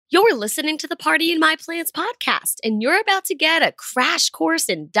You're listening to the Party in My Plants podcast, and you're about to get a crash course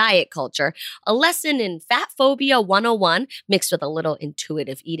in diet culture, a lesson in Fat Phobia 101 mixed with a little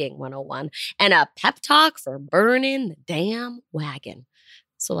intuitive eating 101, and a pep talk for burning the damn wagon.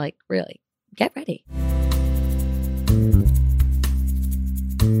 So, really, get ready.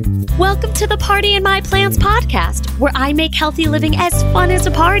 Welcome to the Party in My Plants podcast, where I make healthy living as fun as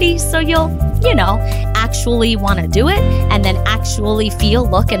a party so you'll, actually want to do it and then actually feel,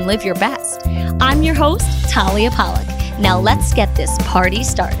 look, and live your best. I'm your host, Talia Pollock. Now let's get this party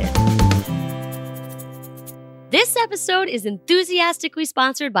started. This episode is enthusiastically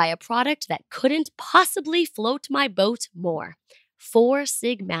sponsored by a product that couldn't possibly float my boat more. Four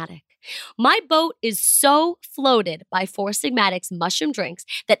Sigmatic. My boat is so floated by Four Sigmatic's mushroom drinks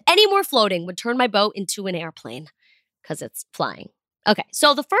that any more floating would turn my boat into an airplane because it's flying. Okay,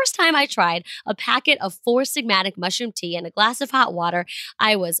 so the first time I tried a packet of Four Sigmatic mushroom tea and a glass of hot water,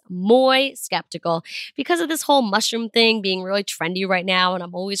 I was muy skeptical because of this whole mushroom thing being really trendy right now, and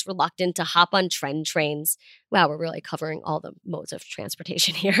I'm always reluctant to hop on trend trains. Wow, we're really covering all the modes of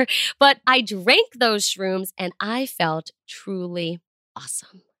transportation here. But I drank those shrooms, and I felt truly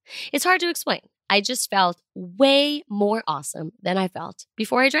awesome. It's hard to explain. I just felt way more awesome than I felt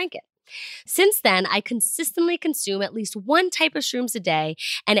before I drank it. Since then, I consistently consume at least one type of shrooms a day,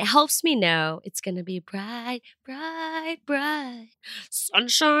 and it helps me know it's going to be bright, bright, bright,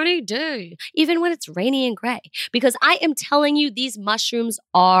 sunshiny day, even when it's rainy and gray, because I am telling you, these mushrooms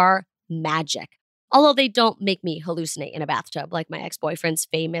are magic. Although they don't make me hallucinate in a bathtub like my ex-boyfriend's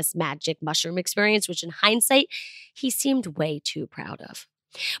famous magic mushroom experience, which in hindsight, he seemed way too proud of.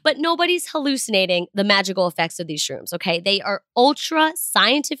 But nobody's hallucinating the magical effects of these shrooms, okay? They are ultra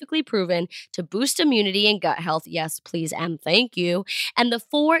scientifically proven to boost immunity and gut health. Yes, please and thank you. And the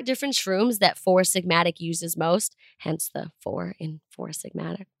four different shrooms that Four Sigmatic uses most, hence the 4 in Four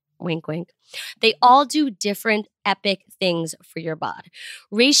Sigmatic, wink, wink, they all do different epic things for your bod.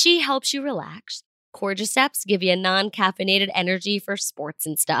 Reishi helps you relax. Cordyceps give you a non-caffeinated energy for sports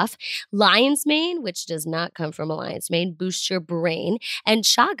and stuff. Lion's mane, which does not come from a lion's mane, boosts your brain. And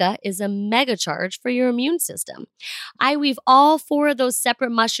chaga is a mega charge for your immune system. I weave all four of those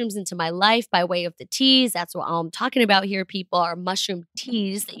separate mushrooms into my life by way of the teas. That's what I'm talking about here, people, are mushroom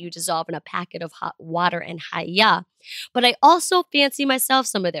teas that you dissolve in a packet of hot water and haya. But I also fancy myself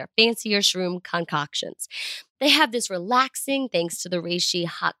some of their fancier shroom concoctions. They have this relaxing, thanks to the reishi,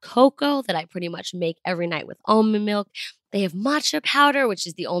 hot cocoa that I pretty much make every night with almond milk. They have matcha powder, which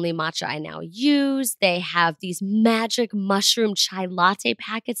is the only matcha I now use. They have these magic mushroom chai latte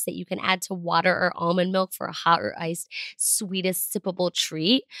packets that you can add to water or almond milk for a hot or iced, sweetest sippable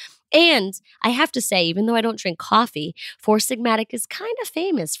treat. And I have to say, even though I don't drink coffee, Four Sigmatic is kind of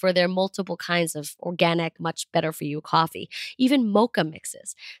famous for their multiple kinds of organic, much better for you coffee, even mocha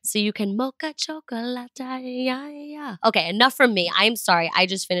mixes. So you can mocha chocolate. Yeah. Okay, enough from me. I'm sorry. I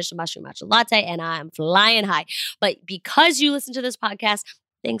just finished a mushroom matcha latte and I'm flying high. But because you listen to this podcast,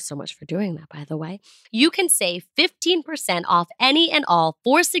 thanks so much for doing that, by the way. You can save 15% off any and all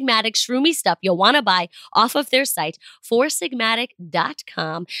Four Sigmatic shroomy stuff you'll want to buy off of their site,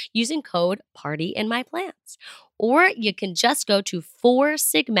 foursigmatic.com, using code PARTYINMYPLANTS. Or you can just go to Four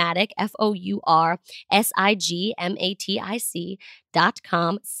Sigmatic,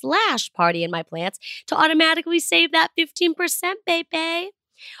 FOURSIGMATIC.com/PARTYINMYPLANTS to automatically save that 15%, baby.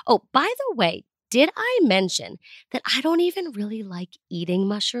 Oh, by the way, did I mention that I don't even really like eating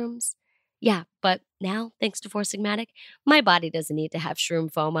mushrooms? Yeah, but now, thanks to Four Sigmatic, my body doesn't need to have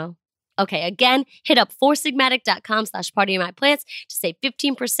shroom FOMO. Okay, again, hit up foursigmatic.com/PARTYINMYPLANTS to save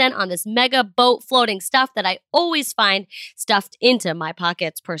 15% on this mega boat floating stuff that I always find stuffed into my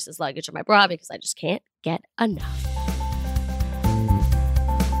pockets, purses, luggage, or my bra because I just can't get enough.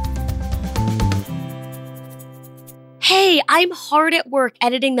 Hey, I'm hard at work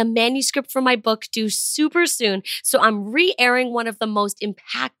editing the manuscript for my book due super soon, so I'm re-airing one of the most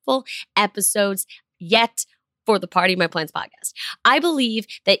impactful episodes yet for the Party in My Plants podcast. I believe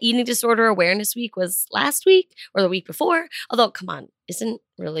that Eating Disorder Awareness Week was last week or the week before, although, come on, isn't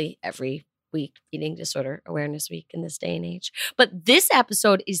really every week Eating Disorder Awareness Week in this day and age? But this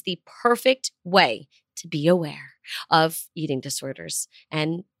episode is the perfect way to be aware of eating disorders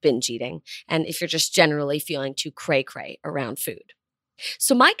and binge eating, and if you're just generally feeling too cray-cray around food.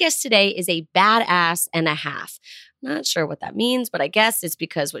 So my guest today is a badass and a half. Not sure what that means, but I guess it's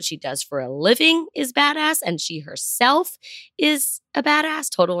because what she does for a living is badass, and she herself is a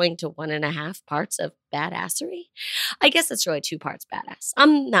badass, totaling to 1.5 parts of badassery. I guess it's really 2 parts badass.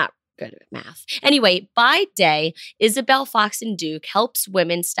 I'm not good at math. Anyway, by day, Isabel Foxen Duke helps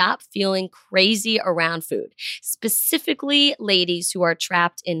women stop feeling crazy around food, specifically ladies who are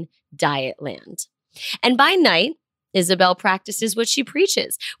trapped in diet land. And by night, Isabel practices what she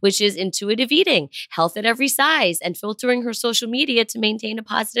preaches, which is intuitive eating, health at every size, and filtering her social media to maintain a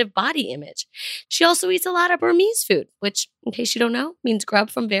positive body image. She also eats a lot of Burmese food, which, in case you don't know, means grub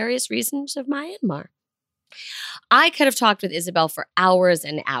from various regions of Myanmar. I could have talked with Isabel for hours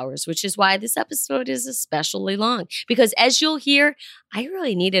and hours, which is why this episode is especially long. Because as you'll hear, I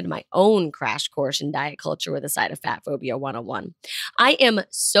really needed my own crash course in diet culture with a side of Fat Phobia 101. I am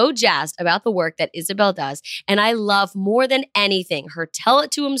so jazzed about the work that Isabel does, and I love more than anything her tell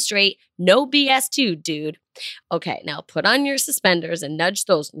it to him straight, no BS too, dude. Okay, now put on your suspenders and nudge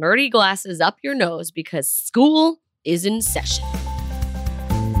those nerdy glasses up your nose because school is in session.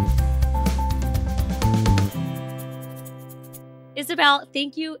 Isabel,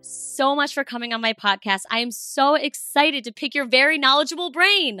 thank you so much for coming on my podcast. I am so excited to pick your very knowledgeable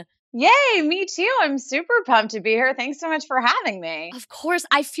brain. Yay, me too. I'm super pumped to be here. Thanks so much for having me. Of course.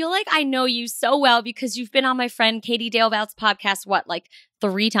 I feel like I know you so well because you've been on my friend Katie Dalebout's podcast,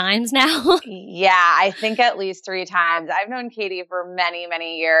 3 times now? Yeah, I think at least 3 times. I've known Katie for many,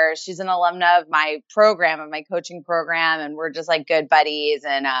 many years. She's an alumna of my program, of my coaching program, and we're just like good buddies.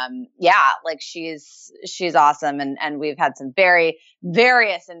 And she's awesome. And we've had some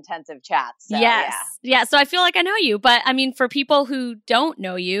various intensive chats. So, yes. Yeah. So I feel like I know you. But I mean, for people who don't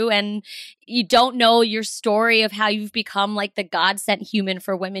know you and you don't know your story of how you've become like the God-sent human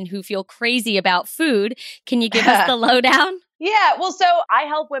for women who feel crazy about food, can you give us the lowdown? Yeah. Well, so I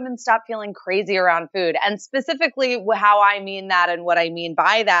help women stop feeling crazy around food. And specifically how I mean that and what I mean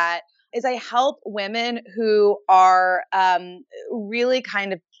by that is I help women who are really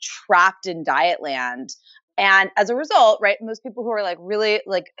kind of trapped in diet land. And as a result, right, most people who are like really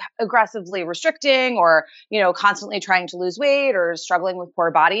like aggressively restricting or, constantly trying to lose weight or struggling with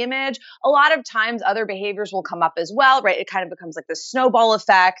poor body image, a lot of times other behaviors will come up as well, right? It kind of becomes like this snowball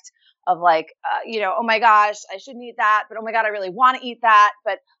effect of like, oh my gosh, I shouldn't eat that, but oh my God, I really want to eat that.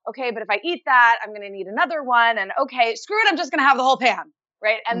 But okay, but if I eat that, I'm going to need another one. And okay, screw it, I'm just going to have the whole pan.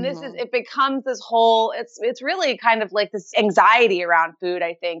 Right. And it becomes this whole, it's really kind of like this anxiety around food,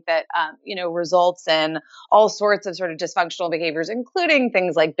 I think that, results in all sorts of sort of dysfunctional behaviors, including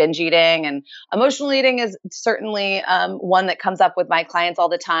things like binge eating, and emotional eating is certainly one that comes up with my clients all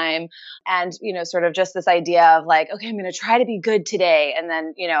the time. And, sort of just this idea of like, okay, I'm going to try to be good today. And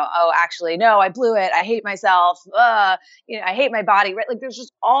then, oh, actually, no, I blew it. I hate myself. I hate my body. Right. Like there's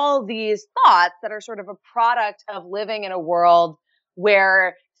just all these thoughts that are sort of a product of living in a world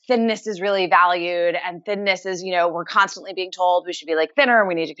where thinness is really valued, and thinness is, we're constantly being told we should be like thinner and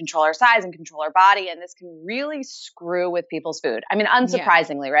we need to control our size and control our body. And this can really screw with people's food. I mean,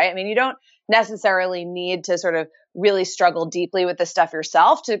 unsurprisingly, right? I mean, you don't necessarily need to sort of really struggle deeply with this stuff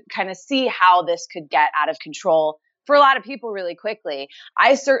yourself to kind of see how this could get out of control for a lot of people really quickly.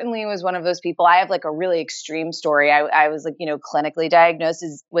 I certainly was one of those people. I have like a really extreme story. I was like, clinically diagnosed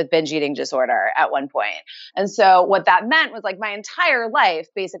with binge eating disorder at one point. And so what that meant was like my entire life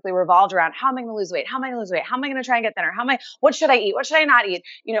basically revolved around how am I going to lose weight? How am I going to lose weight? How am I going to try and get thinner? What should I eat? What should I not eat?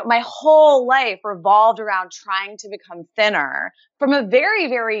 My whole life revolved around trying to become thinner from a very,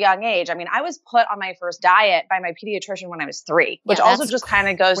 very young age. I mean, I was put on my first diet by my pediatrician when I was 3, which also just kind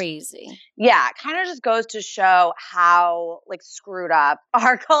of goes crazy. Yeah, kind of just goes to show how like screwed up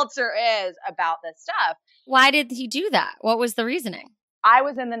our culture is about this stuff. Why did he do that? What was the reasoning? I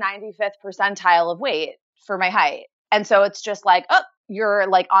was in the 95th percentile of weight for my height. And so it's just like, oh, you're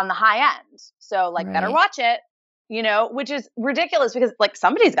like on the high end. So like better watch it, which is ridiculous because like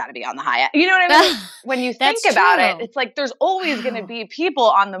somebody's got to be on the high end. You know what I mean? When you think about it, it's like there's always going to be people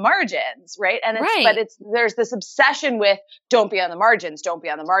on the margins, right? And there's this obsession with don't be on the margins, don't be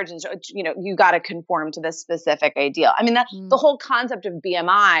on the margins. You got to conform to this specific ideal. I mean, the whole concept of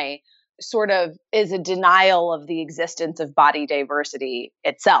BMI sort of is a denial of the existence of body diversity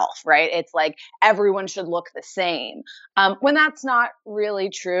itself, right? It's like everyone should look the same, when that's not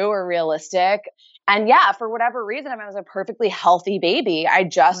really true or realistic. And yeah, for whatever reason, I was a perfectly healthy baby. I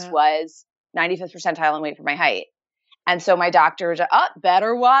just was 95th percentile in weight for my height. And so my doctor was like, oh,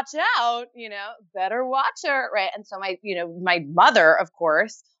 better watch out, better watch her, right? And so my mother, of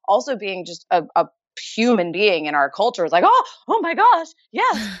course, also being just a human being in our culture was like, oh my gosh,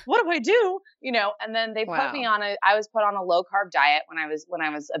 yes, what do I do? And then they put me on I was put on a low carb diet when I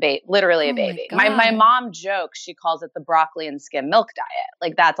was a baby, literally a baby. My mom jokes, she calls it the broccoli and skim milk diet.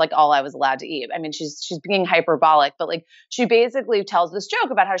 Like that's like all I was allowed to eat. I mean, she's being hyperbolic, but like she basically tells this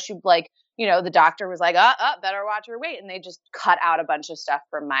joke about how she like, the doctor was like, better watch your weight. And they just cut out a bunch of stuff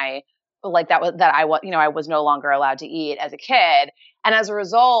from my, like I was no longer allowed to eat as a kid. And as a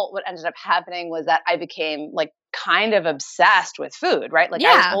result, what ended up happening was that I became like kind of obsessed with food, right? Like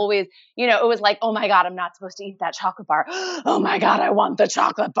I was always, it was like, oh my God, I'm not supposed to eat that chocolate bar. Oh my God, I want the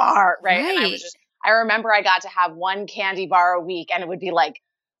chocolate bar. Right. And I remember I got to have one candy bar a week, and it would be like,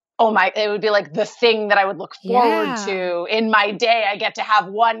 it would be like the thing that I would look forward to in my day. I get to have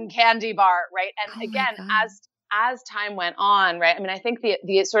one candy bar. Right. And again, as time went on, right? I mean, I think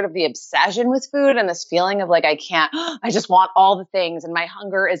the sort of the obsession with food and this feeling of like, I just want all the things, and my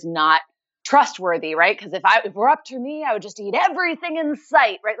hunger is not trustworthy, right? Because if it were up to me, I would just eat everything in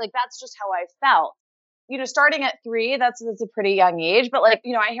sight, right? Like that's just how I felt. Starting at 3, that's a pretty young age. But like,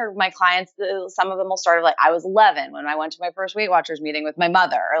 I hear my clients, some of them will start like, I was 11 when I went to my first Weight Watchers meeting with my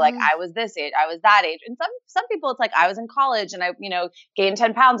mother, or like I was this age, I was that age. And some people, it's like I was in college and I, gained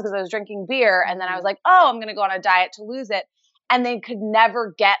 10 pounds because I was drinking beer. And then I was like, oh, I'm going to go on a diet to lose it. And they could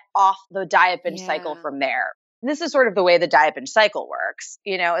never get off the diet binge cycle from there. This is sort of the way the diet binge cycle works.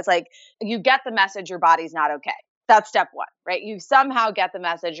 It's like you get the message your body's not okay. That's step 1, right? You somehow get the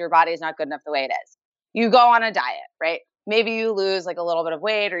message your body's not good enough the way it is. You go on a diet, right? Maybe you lose like a little bit of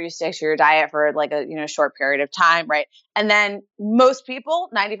weight, or you stick to your diet for like a short period of time, right? And then most people,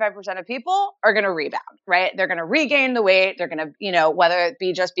 95% of people, are going to rebound, right? They're going to regain the weight. They're going to, whether it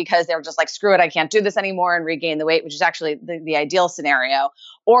be just because they're just like, screw it, I can't do this anymore, and regain the weight, which is actually the ideal scenario.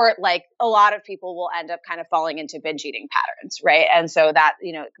 Or like a lot of people will end up kind of falling into binge eating patterns, right? And so that,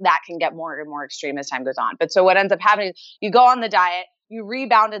 that can get more and more extreme as time goes on. But so what ends up happening is you go on the diet, you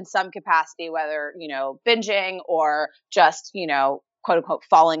rebound in some capacity, whether, binging or just, quote unquote,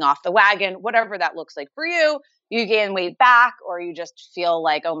 falling off the wagon, whatever that looks like for you. You gain weight back, or you just feel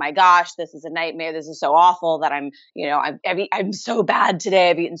like, oh my gosh, this is a nightmare. This is so awful that I'm so bad today.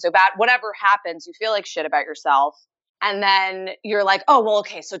 I've eaten so bad. Whatever happens, you feel like shit about yourself. And then you're like, oh, well,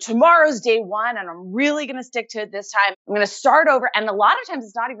 okay, so tomorrow's day 1 and I'm really going to stick to it this time. I'm going to start over. And a lot of times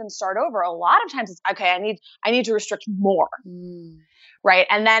it's not even start over. A lot of times it's, okay, I need to restrict more. Right.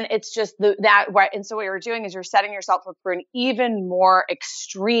 And then it's just right. And so what you're doing is you're setting yourself up for an even more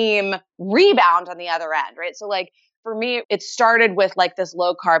extreme rebound on the other end. Right. So like for me, it started with like this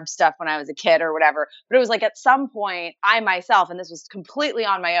low carb stuff when I was a kid or whatever. But it was like at some point, I myself, and this was completely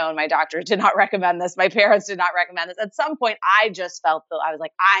on my own, my doctor did not recommend this. My parents did not recommend this. At some point, I just felt that I was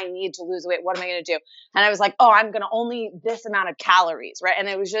like, I need to lose weight. What am I going to do? And I was like, oh, I'm going to only eat this amount of calories. Right. And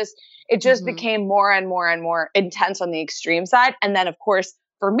it just became more and more and more intense on the extreme side. And then, of course,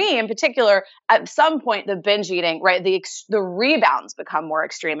 for me in particular, at some point, the binge eating, right, the rebounds become more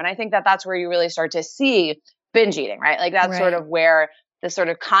extreme. And I think that that's where you really start to see binge eating, right? Like that's sort of where the sort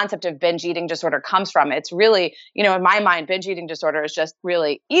of concept of binge eating disorder comes from. It's really, in my mind, binge eating disorder is just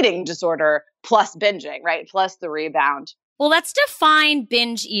really eating disorder plus binging, right? Plus the rebound. Well, let's define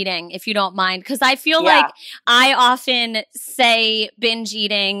binge eating, if you don't mind, because I feel like I often say binge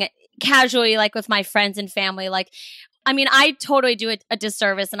eating casually, like with my friends and family, like, I mean, I totally do a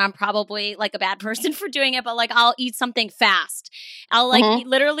disservice, and I'm probably like a bad person for doing it, but like I'll eat something fast. I'll like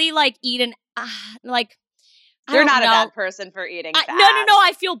literally like eat an, like, you're not a bad person for eating fast. No.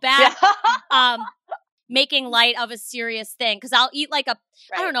 I feel bad making light of a serious thing, because I'll eat like I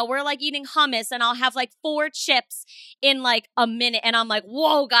don't know, we're like eating hummus and I'll have like 4 chips in like a minute. And I'm like,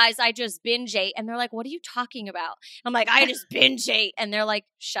 whoa, guys, I just binge ate. And they're like, what are you talking about? I'm like, I just binge ate. And they're like,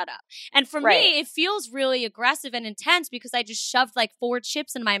 shut up. And for me, it feels really aggressive and intense because I just shoved like 4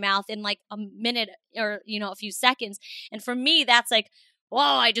 chips in my mouth in like a minute or, a few seconds. And for me, that's like, whoa,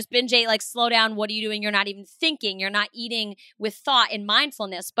 I just binge ate, like, slow down. What are you doing? You're not even thinking. You're not eating with thought and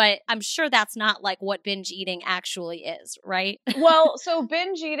mindfulness. But I'm sure that's not like what binge eating actually is, right? Well, so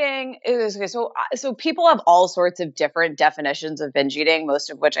binge eating is, so people have all sorts of different definitions of binge eating, most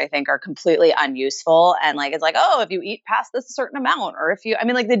of which I think are completely unuseful. And like, it's like, oh, if you eat past this certain amount, or if you, I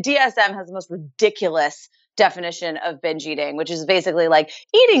mean, like the DSM has the most ridiculous definition of binge eating, which is basically like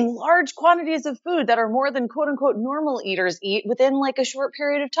eating large quantities of food that are more than quote unquote normal eaters eat within like a short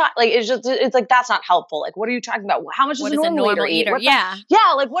period of time. Like it's like, that's not helpful. Like, what are you talking about? How much does a normal eater eat?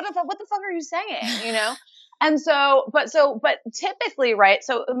 Like what the fuck are you saying? And so, but typically, right?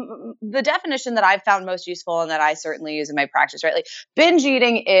 So the definition that I've found most useful and that I certainly use in my practice, right? Like binge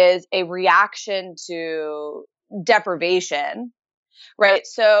eating is a reaction to deprivation, Right.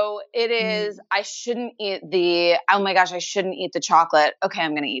 So it is, I shouldn't eat oh my gosh, I shouldn't eat the chocolate. Okay,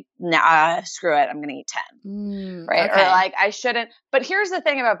 I'm going to eat, screw it. I'm going to eat 10. Right. Okay. Or like, I shouldn't. But here's the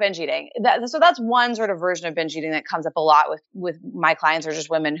thing about binge eating. So that's one sort of version of binge eating that comes up a lot with my clients, or just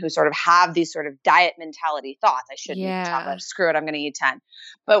women who sort of have these sort of diet mentality thoughts. I shouldn't eat the chocolate. Screw it. I'm going to eat 10.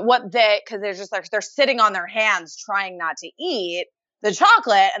 But because they're just like, they're sitting on their hands trying not to eat the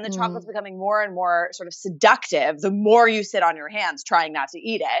chocolate, and the chocolate's becoming more and more sort of seductive the more you sit on your hands trying not to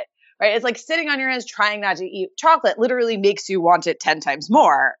eat it, right? It's like sitting on your hands trying not to eat chocolate literally makes you want it 10 times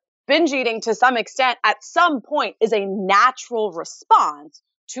more. Binge eating, to some extent, at some point, is a natural response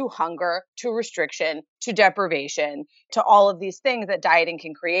to hunger, to restriction, to deprivation, to all of these things that dieting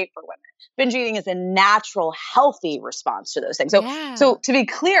can create for women. Binge eating is a natural, healthy response to those things. So to be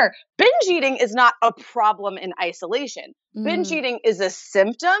clear, binge eating is not a problem in isolation. Binge eating is a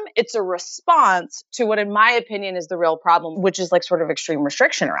symptom. It's a response to what, in my opinion, is the real problem, which is like sort of extreme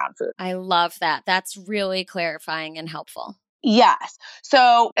restriction around food. I love that. That's really clarifying and helpful. Yes.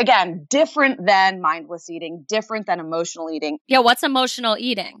 So again, different than mindless eating, different than emotional eating. Yeah. What's emotional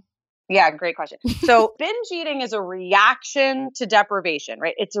eating? Yeah, great question. So binge eating is a reaction to deprivation,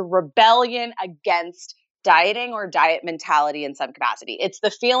 right? It's a rebellion against dieting or diet mentality in some capacity. It's the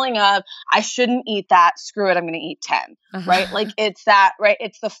feeling of, I shouldn't eat that. Screw it. I'm going to eat 10, right? Like it's that, right?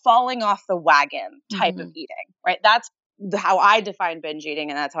 It's the falling off the wagon type of eating, right? That's how I define binge eating.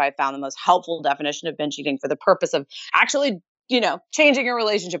 And that's how I found the most helpful definition of binge eating for the purpose of actually, changing your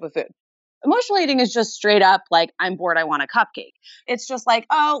relationship with food. Emotional eating is just straight up like, I'm bored, I want a cupcake. It's just like,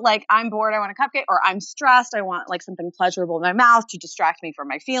 oh, like I'm bored, I want a cupcake, or I'm stressed, I want like something pleasurable in my mouth to distract me from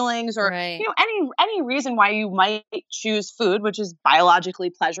my feelings, or any reason why you might choose food, which is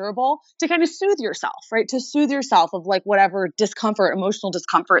biologically pleasurable, to kind of soothe yourself, right? To soothe yourself of like whatever discomfort, emotional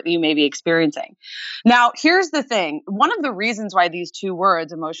discomfort that you may be experiencing. Now, here's the thing. One of the reasons why these two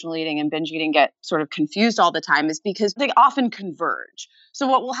words, emotional eating and binge eating, get sort of confused all the time is because they often converge. So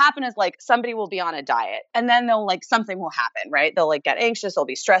what will happen is like somebody will be on a diet, and then something will happen, right? They'll like get anxious, they'll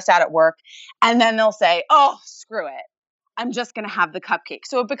be stressed out at work, and then they'll say, oh, screw it, I'm just going to have the cupcake.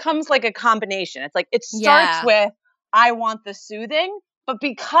 So it becomes like a combination. It's like, it starts with, I want the soothing, but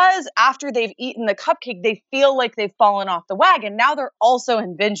because after they've eaten the cupcake, they feel like they've fallen off the wagon, now they're also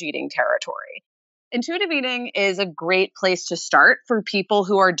in binge eating territory. Intuitive eating is a great place to start for people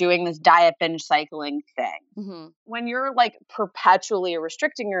who are doing this diet binge cycling thing. When you're like perpetually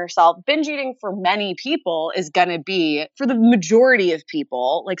restricting yourself, binge eating for many people is going to be, for the majority of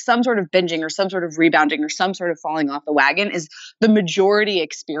people, like some sort of binging or some sort of rebounding or some sort of falling off the wagon is the majority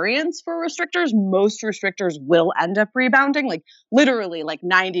experience for restrictors. Most restrictors will end up rebounding, like literally like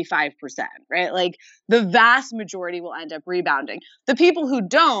 95%, right? Like the vast majority will end up rebounding. The people who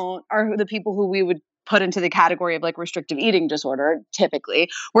don't are the people who we would put into the category of like restrictive eating disorder, typically,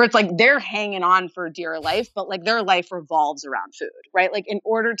 where it's like they're hanging on for dear life, but like their life revolves around food, right? Like in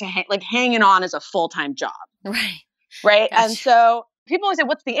order to hanging on is a full-time job. Right. Gotcha. And so people always say,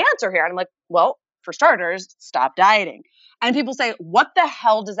 what's the answer here? And I'm like, well, for starters, stop dieting. And people say, what the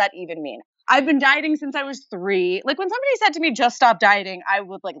hell does that even mean? I've been dieting since I was 3. Like when somebody said to me, just stop dieting, I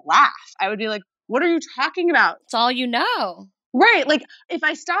would like laugh. I would be like, what are you talking about? It's all you know. Right. Like if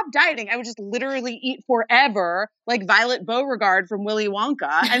I stopped dieting, I would just literally eat forever, like Violet Beauregard from Willy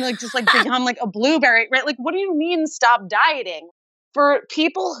Wonka, and like just like become like a blueberry, right? Like, what do you mean stop dieting? For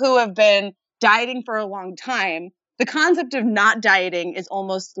people who have been dieting for a long time, the concept of not dieting is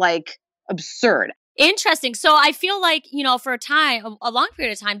almost like absurd. Interesting. So I feel like, for a long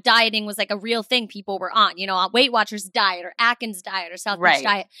period of time, dieting was like a real thing people were on, Weight Watchers diet or Atkins diet or South Beach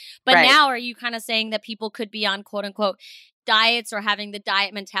diet. But now are you kind of saying that people could be on quote unquote diets or having the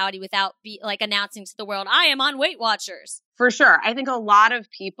diet mentality without announcing to the world, I am on Weight Watchers? For sure. I think a lot of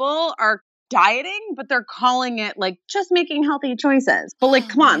people are dieting, but they're calling it like just making healthy choices. But like,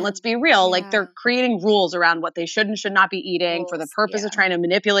 come on, let's be real. Yeah. Like they're creating rules around what they should and should not be eating for the purpose of trying to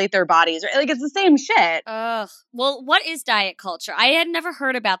manipulate their bodies. Like it's the same shit. Ugh. Well, what is diet culture? I had never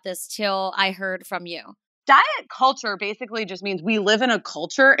heard about this till I heard from you. Diet culture basically just means we live in a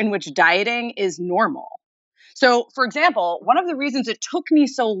culture in which dieting is normal. So, for example, one of the reasons it took me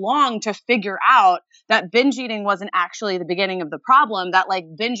so long to figure out that binge eating wasn't actually the beginning of the problem, that like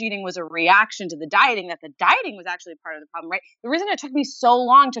binge eating was a reaction to the dieting, that the dieting was actually part of the problem, right? The reason it took me so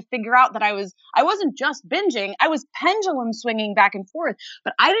long to figure out that I wasn't just binging, I was pendulum swinging back and forth,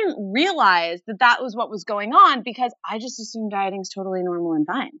 but I didn't realize that that was what was going on because I just assumed dieting's totally normal and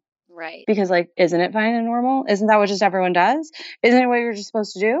fine. Right. Because like, isn't it fine and normal? Isn't that what just everyone does? Isn't it what you're just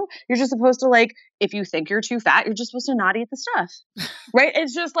supposed to do? You're just supposed to like, if you think you're too fat, you're just supposed to not eat the stuff. Right?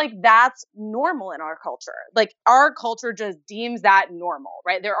 It's just like, that's normal in our culture. Like our culture just deems that normal,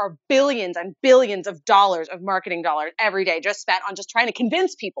 right? There are billions and billions of dollars of marketing dollars every day just spent on just trying to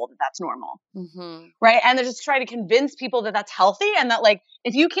convince people that that's normal. Mm-hmm. Right? And they're just trying to convince people that that's healthy and that like,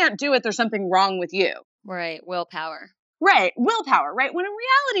 if you can't do it, there's something wrong with you. Right. Willpower. Right. Willpower, right? When in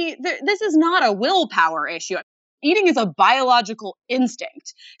reality, this is not a willpower issue. Eating is a biological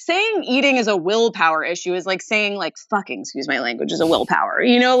instinct. Saying eating is a willpower issue is like saying like fucking, excuse my language, is a willpower.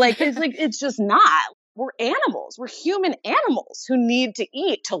 You know, like it's just not. We're animals. We're human animals who need to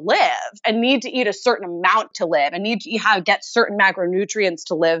eat to live and need to eat a certain amount to live and need to get certain macronutrients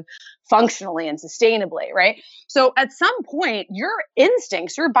to live functionally and sustainably, right? So at some point, your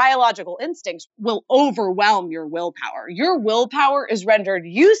instincts, your biological instincts will overwhelm your willpower. Your willpower is rendered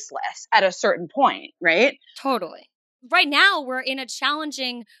useless at a certain point, right? Totally. Right now, we're in a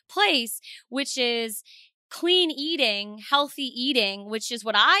challenging place, which is clean eating, healthy eating, which is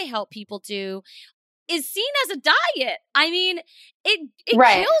what I help people do, is seen as a diet. I mean, it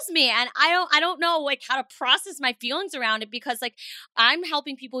Right. kills me, and I don't know like how to process my feelings around it, because like I'm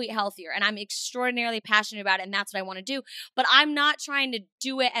helping people eat healthier and I'm extraordinarily passionate about it, and that's what I want to do, but I'm not trying to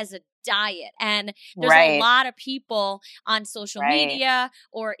do it as a diet. And there's a lot of people on social media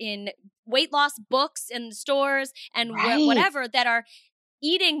or in weight loss books in the stores and whatever that are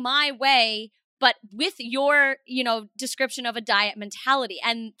eating my way, but with your, description of a diet mentality.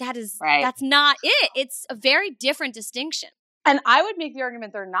 And that's not it. It's a very different distinction. And I would make the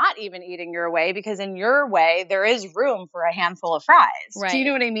argument they're not even eating your way, because in your way, there is room for a handful of fries. Right. Do you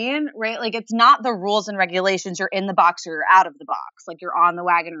know what I mean? Right? Like it's not the rules and regulations. You're in the box or you're out of the box. Like you're on the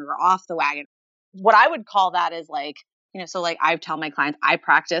wagon or you're off the wagon. What I would call that is like, so like I tell my clients, I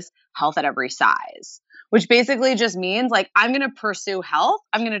practice health at every size, which basically just means like, I'm going to pursue health.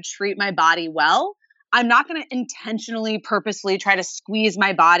 I'm going to treat my body well. I'm not going to intentionally, purposely try to squeeze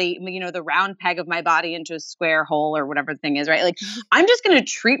my body, the round peg of my body into a square hole or whatever the thing is, right? Like I'm just going to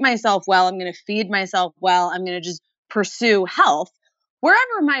treat myself well. I'm going to feed myself well. I'm going to just pursue health.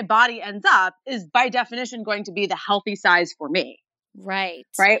 Wherever my body ends up is by definition going to be the healthy size for me. Right.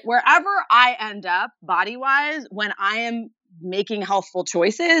 Right. Wherever I end up body wise, when I am making healthful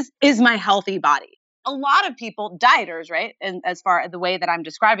choices, is my healthy body. A lot of people, dieters, right? And as far as the way that I'm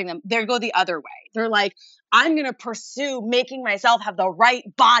describing them, they go the other way. They're like, I'm going to pursue making myself have the right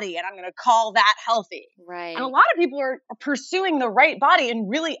body and I'm going to call that healthy. Right. And a lot of people are pursuing the right body in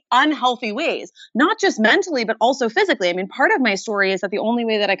really unhealthy ways, not just mentally, but also physically. I mean, part of my story is that the only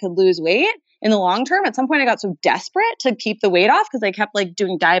way that I could lose weight in the long term, at some point I got so desperate to keep the weight off because I kept like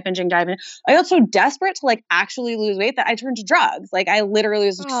doing diet binging. I got so desperate to like actually lose weight that I turned to drugs. Like I literally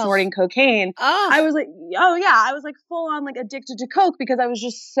was snorting cocaine. I was like, I was like full on like addicted to coke because I was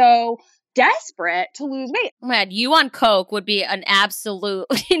just so desperate to lose weight. Man, you on coke would be an absolute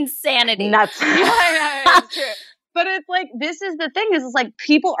insanity. Nuts. It's true. But it's like, this is the thing is it's like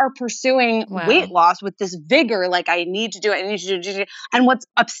people are pursuing weight loss with this vigor. Like I need to do it. I need to do it. And what's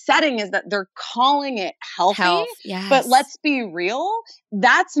upsetting is that they're calling it healthy, yes. But let's be real.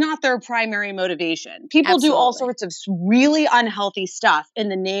 That's not their primary motivation. People do all sorts of really unhealthy stuff in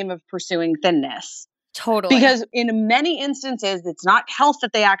the name of pursuing thinness. Totally. Because in many instances, it's not health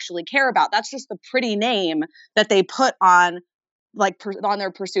that they actually care about. That's just the pretty name that they put on on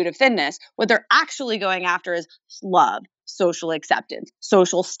their pursuit of thinness. What they're actually going after is love, social acceptance,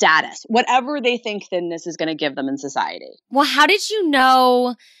 social status, whatever they think thinness is going to give them in society. Well, how did you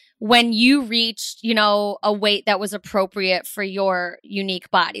know when you reached, a weight that was appropriate for your unique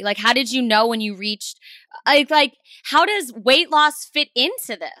body? Like, how did you know when you reached, like how does weight loss fit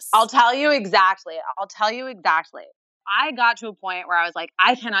into this? I'll tell you exactly. I got to a point where I was like,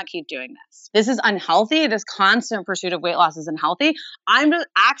 I cannot keep doing this. This is unhealthy. This constant pursuit of weight loss is unhealthy. I'm just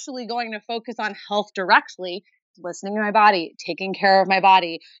actually going to focus on health directly, listening to my body, taking care of my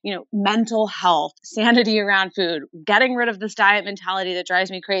body, mental health, sanity around food, getting rid of this diet mentality that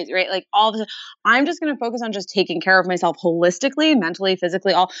drives me crazy, right? Like all this, I'm just going to focus on just taking care of myself holistically, mentally,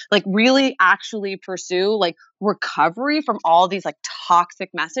 physically, all like really actually pursue like recovery from all these like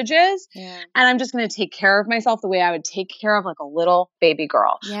toxic messages. Yeah. And I'm just going to take care of myself the way I would take care of like a little baby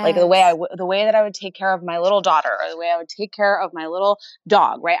girl, Yes. like the way that I would take care of my little daughter or the way I would take care of my little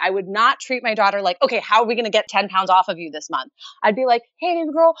dog, right? I would not treat my daughter like, okay, how are we going to get 10 pounds off of you this month? I'd be like, hey,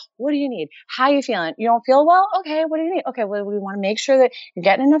 baby girl, what do you need? How are you feeling? You don't feel well? Okay, what do you need? Okay, well, we want to make sure that you're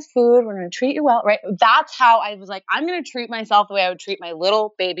getting enough food. We're going to treat you well, right? That's how I was like, I'm going to treat myself the way I would treat my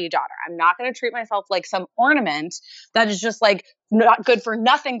little baby daughter. I'm not going to treat myself like some ornament supplement that is just like not good for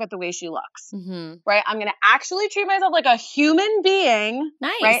nothing but the way she looks, right? I'm going to actually treat myself like a human being,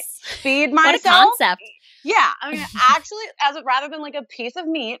 right? Feed myself. What a concept. Yeah. I'm going to actually, rather than like a piece of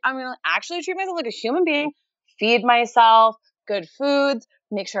meat, I'm going to actually treat myself like a human being, feed myself good foods,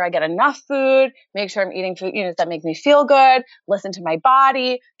 make sure I get enough food, make sure I'm eating food, that make me feel good, listen to my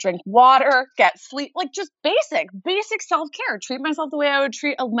body, drink water, get sleep, like just basic self-care, treat myself the way I would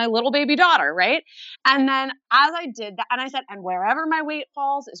treat my little baby daughter, right? And then as I did that, and I said, and wherever my weight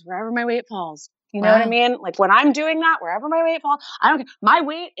falls is wherever my weight falls. You know what I mean? Like when I'm doing that, wherever my weight falls, I don't care. My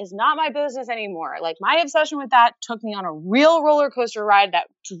weight is not my business anymore. Like my obsession with that took me on a real roller coaster ride that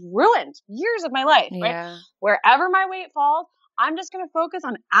ruined years of my life, right? Wherever my weight falls, I'm just going to focus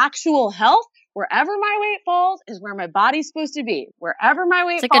on actual health. Wherever my weight falls is where my body's supposed to be. Wherever my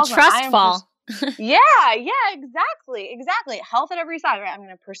weight falls. It's like a trust fall. Yeah, exactly. Health at every side, right? I'm going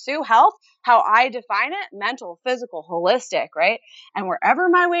to pursue health, how I define it, mental, physical, holistic, right? And wherever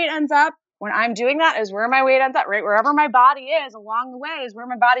my weight ends up, when I'm doing that is where my weight ends up, right? Wherever my body is along the way is where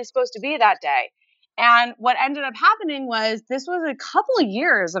my body's supposed to be that day. And what ended up happening was this was a couple of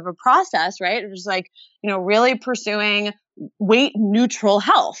years of a process, right? It was like, really pursuing weight neutral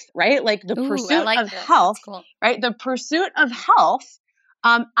health, right? Like the pursuit of health, right? The pursuit of health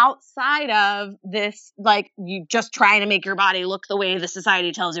outside of this, like you just trying to make your body look the way the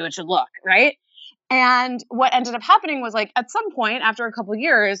society tells you it should look, right? And what ended up happening was like at some point after a couple of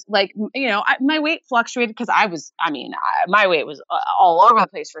years, like, my weight fluctuated because my weight was all over the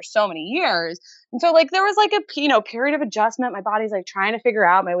place for so many years. And so like there was like a, period of adjustment. My body's like trying to figure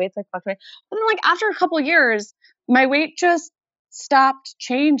out my weight's like fluctuating. But then like after a couple of years, my weight just stopped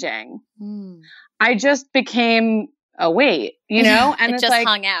changing. I just became a weight, and it's just like,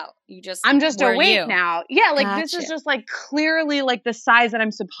 hung out. I'm just a weight now. Yeah. Like this is just like clearly like the size that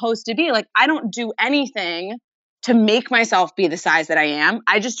I'm supposed to be. Like I don't do anything to make myself be the size that I am.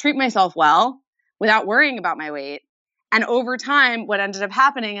 I just treat myself well without worrying about my weight. And over time, what ended up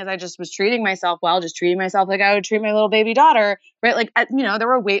happening is I just was treating myself well, just treating myself like I would treat my little baby daughter, right? Like, there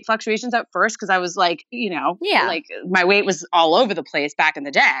were weight fluctuations at first because I was like, like my weight was all over the place back in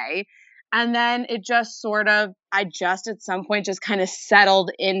the day. And then it just I just at some point just kind of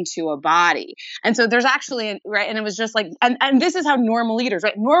settled into a body. And so there's actually, right. And it was just like, and this is how normal eaters,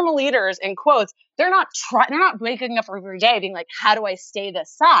 right? Normal eaters in quotes, they're not waking up every day being like, how do I stay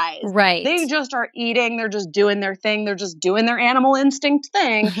this size? Right. They just are eating. They're just doing their thing. They're just doing their animal instinct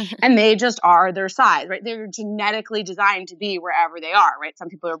thing. And they just are their size, right? They're genetically designed to be wherever they are, right? Some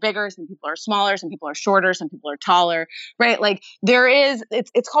people are bigger, some people are smaller, some people are shorter, some people are taller, right? Like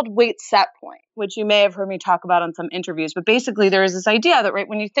it's called weight set point, which you may have heard me talk about on some interviews. But basically there is this idea that, right,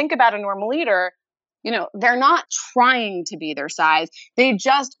 when you think about a normal eater, they're not trying to be their size. They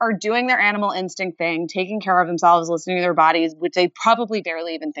just are doing their animal instinct thing, taking care of themselves, listening to their bodies, which they probably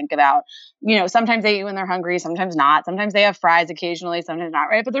barely even think about. Sometimes they eat when they're hungry, sometimes not. Sometimes they have fries occasionally, sometimes not,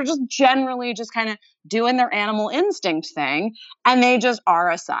 right? But they're just generally just kind of doing their animal instinct thing, and they just are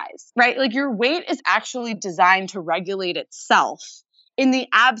a size, right? Like your weight is actually designed to regulate itself in the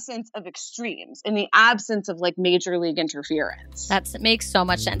absence of extremes, in the absence of like major league interference. That makes so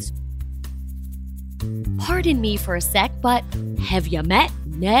much sense. Pardon me for a sec, but have you met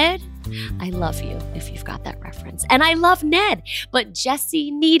Ned? I love you if you've got that reference. And I love Ned, but Jessie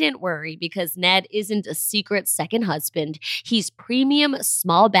needn't worry because Ned isn't a secret second husband. He's premium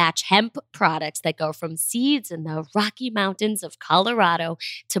small batch hemp products that go from seeds in the Rocky Mountains of Colorado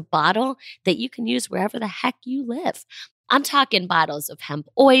to bottle that you can use wherever the heck you live. I'm talking bottles of hemp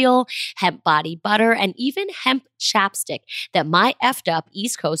oil, hemp body butter, and even hemp chapstick that my effed up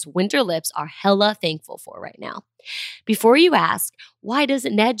East Coast winter lips are hella thankful for right now. Before you ask, why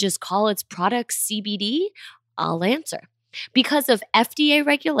doesn't Ned just call its products CBD? I'll answer. Because of FDA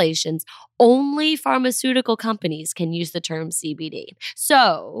regulations, only pharmaceutical companies can use the term CBD.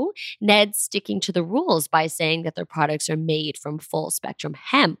 So Ned's sticking to the rules by saying that their products are made from full spectrum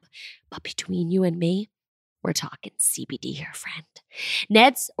hemp. But between you and me, we're talking CBD here, friend.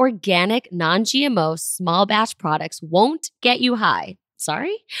 Ned's organic, non-GMO, small batch products won't get you high.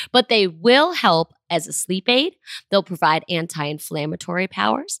 Sorry, but they will help as a sleep aid. They'll provide anti-inflammatory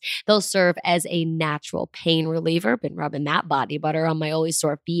powers. They'll serve as a natural pain reliever. Been rubbing that body butter on my always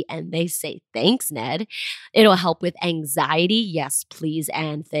sore feet, and they say, thanks, Ned. It'll help with anxiety. Yes, please,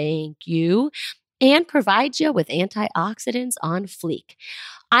 and thank you. And provide you with antioxidants on fleek.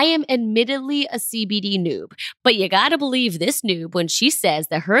 I am admittedly a CBD noob, but you gotta believe this noob when she says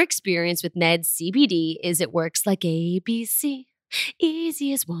that her experience with Ned's CBD is it works like ABC.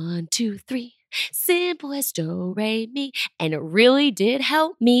 Easy as 1, 2, 3. Simple as do, re, mi. And it really did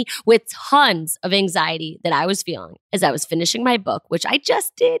help me with tons of anxiety that I was feeling as I was finishing my book, which I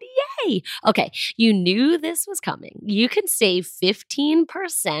just did. Yay. Okay. You knew this was coming. You can save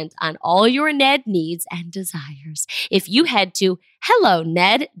 15% on all your Ned needs and desires if you head to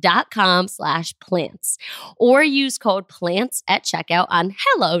helloned.com/plants or use code PLANTS at checkout on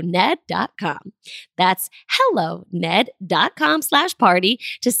helloned.com. That's helloned.com/party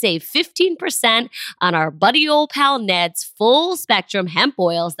to save 15% on our buddy old pal Ned's full spectrum hemp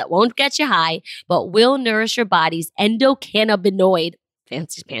oils that won't get you high, but will nourish your body's endocannabinoid,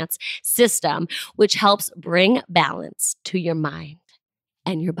 fancy pants, system, which helps bring balance to your mind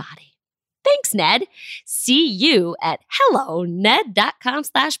and your body. Thanks, Ned. See you at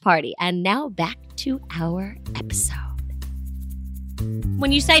helloned.com/party. And now back to our episode.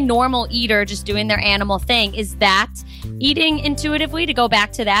 When you say normal eater just doing their animal thing, is that eating intuitively, to go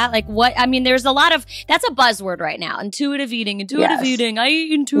back to that? Like what? I mean, there's a lot of, that's a buzzword right now. Intuitive eating, I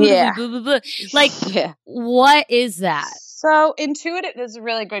eat intuitively, blah, blah, blah. Like, what is that? So intuitive is a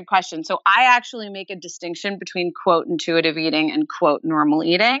really good question. So I actually make a distinction between quote intuitive eating and quote normal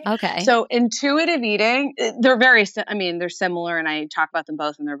eating. Okay. So intuitive eating, they're they're similar, and I talk about them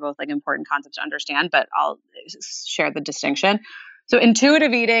both, and they're both like important concepts to understand, but I'll share the distinction. So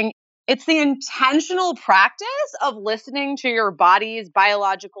intuitive eating, it's the intentional practice of listening to your body's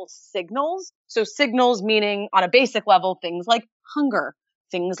biological signals. So signals meaning on a basic level, things like hunger,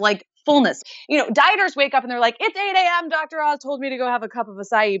 things like fullness. Dieters wake up and they're like, it's 8 a.m. Dr. Oz told me to go have a cup of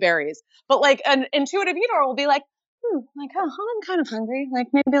acai berries. But like an intuitive eater will be like, I'm kind of hungry. Like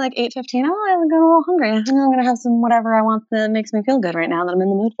maybe like 8:15. Oh, I'm a little hungry. I'm going to have some whatever I want that makes me feel good right now that I'm in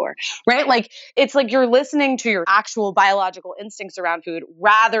the mood for. Right? Like it's like you're listening to your actual biological instincts around food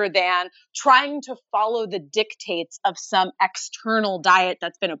rather than trying to follow the dictates of some external diet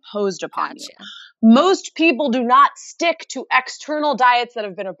that's been imposed upon you. Most people do not stick to external diets that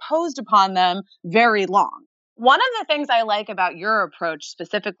have been imposed upon them very long. One of the things I like about your approach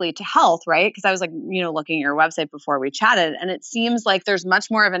specifically to health, right? Because I was like, looking at your website before we chatted, and it seems like there's much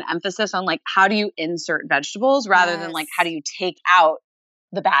more of an emphasis on like, how do you insert vegetables rather than like, how do you take out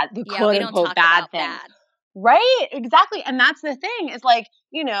the quote unquote bad thing. Right? Exactly. And that's the thing is like,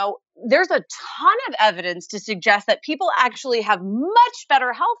 there's a ton of evidence to suggest that people actually have much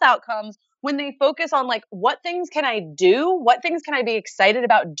better health outcomes when they focus on like, what things can I do? What things can I be excited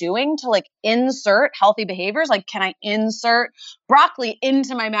about doing to like insert healthy behaviors? Like, can I insert broccoli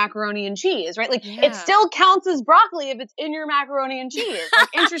into my macaroni and cheese, right? Like it still counts as broccoli if it's in your macaroni and cheese. Like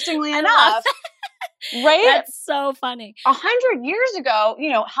interestingly enough, right? That's so funny. 100 years ago,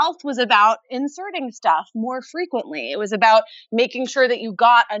 health was about inserting stuff more frequently. It was about making sure that you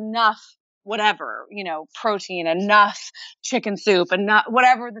got enough whatever, protein, enough chicken soup, enough,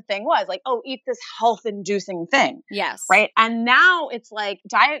 whatever the thing was, like, oh, eat this health inducing thing. Yes. Right. And now it's like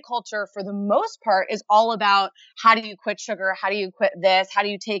diet culture for the most part is all about how do you quit sugar? How do you quit this? How do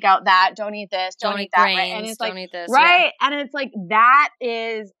you take out that? Don't eat this. Don't eat that. Grains, right. And it's don't like, eat this, right. Yeah. And it's like,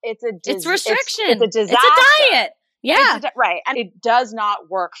 it's restriction. It's a disaster. It's a diet. Yeah. Right. And it does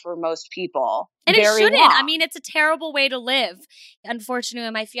not work for most people. And it shouldn't. Long. I mean, it's a terrible way to live. Unfortunately,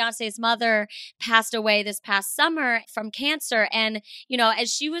 my fiance's mother passed away this past summer from cancer. And,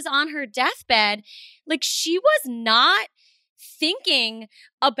 as she was on her deathbed, like she was not thinking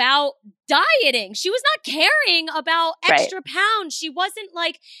about dieting. She was not caring about extra pounds. She wasn't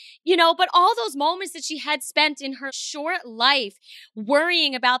like, but all those moments that she had spent in her short life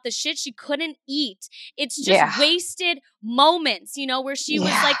worrying about the shit she couldn't eat. It's just wasted moments, where she was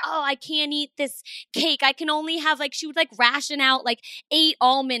like, oh, I can't eat this cake. I can only have she would ration out 8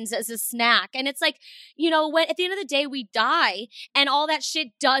 almonds as a snack. And it's like, when at the end of the day we die and all that shit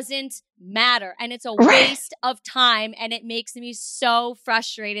doesn't matter. And it's a waste of time. And it makes me so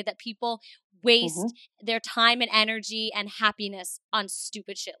frustrated that people waste their time and energy and happiness on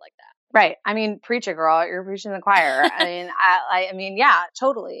stupid shit like that. Right. I mean, preach it, girl. You're preaching to the choir. I mean, yeah,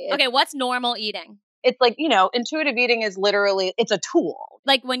 totally. Okay. What's normal eating? It's like, intuitive eating is literally, it's a tool.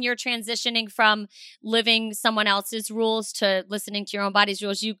 Like when you're transitioning from living someone else's rules to listening to your own body's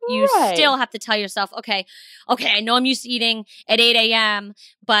rules, you still have to tell yourself, okay, I know I'm used to eating at 8 a.m.,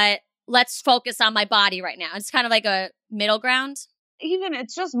 but let's focus on my body right now. It's kind of like a middle ground. Even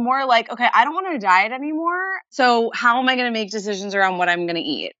it's just more like, okay, I don't want to diet anymore. So how am I going to make decisions around what I'm going to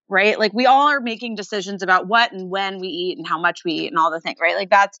eat? Right? Like we all are making decisions about what and when we eat and how much we eat and all the things, right?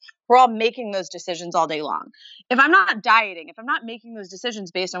 Like we're all making those decisions all day long. If I'm not dieting, if I'm not making those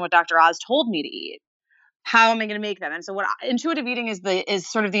decisions based on what Dr. Oz told me to eat, how am I going to make them? And so intuitive eating is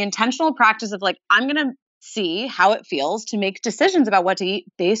sort of the intentional practice of I'm going to see how it feels to make decisions about what to eat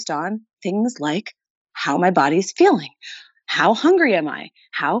based on things like how my body's feeling. How hungry am I?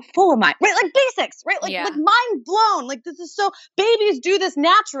 How full am I? Right? Like basics, right? Like mind blown. Like this is so, babies do this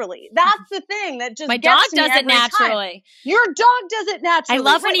naturally. That's the thing that just my gets dog to me does it every naturally. Time. Your dog does it naturally. I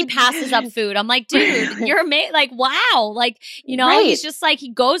love when he passes up food. I'm like, dude, you're amazing. Like, wow. Like, you know, he's just like, he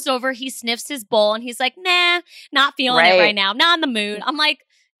goes over, he sniffs his bowl and he's like, nah, not feeling it right now. Not in the mood. I'm like,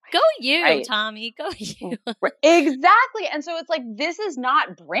 go you, Tommy. Go you. Exactly. And so it's like, this is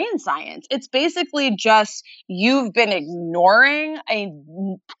not brain science. It's basically just you've been ignoring a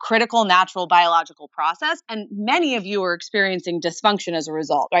critical, natural, biological process. And many of you are experiencing dysfunction as a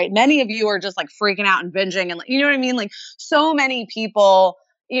result, right? Many of you are just like freaking out and binging. And you know what I mean? Like so many people,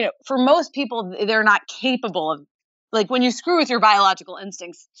 you know, for most people, they're not capable of, like when you screw with your biological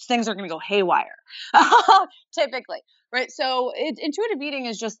instincts, things are going to go haywire, typically. Right. So intuitive eating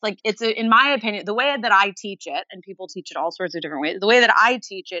is just like, in my opinion, the way that I teach it, and people teach it all sorts of different ways. The way that I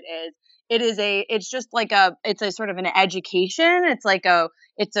teach it is, it's just like it's a sort of an education.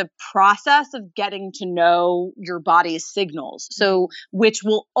 It's a process of getting to know your body's signals. So, which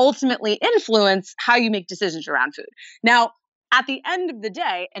will ultimately influence how you make decisions around food. Now, at the end of the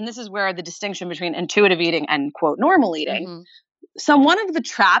day, and this is where the distinction between intuitive eating and quote normal eating. So one of the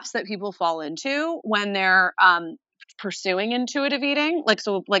traps that people fall into when they're pursuing intuitive eating, like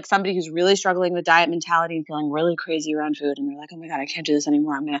somebody who's really struggling with diet mentality and feeling really crazy around food, and they're like, oh my God, I can't do this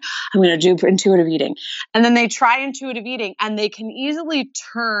anymore. I'm gonna do intuitive eating. And then they try intuitive eating and they can easily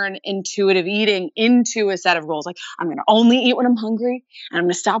turn intuitive eating into a set of rules. Like, I'm gonna only eat when I'm hungry and I'm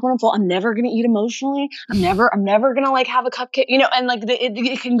gonna stop when I'm full. I'm never gonna eat emotionally. I'm never gonna like have a cupcake, you know, and like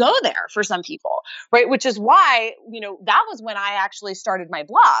it can go there for some people, right? Which is why, you know, that was when I actually started my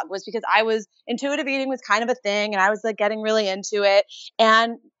blog, was because intuitive eating was kind of a thing and I was like getting really into it.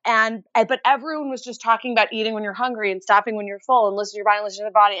 But everyone was just talking about eating when you're hungry and stopping when you're full and listen to your body, listen to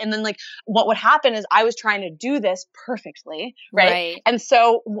the body. And then like what would happen is I was trying to do this perfectly. Right. And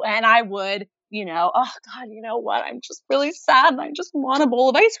so when I would, you know, oh God, you know what? I'm just really sad and I just want a bowl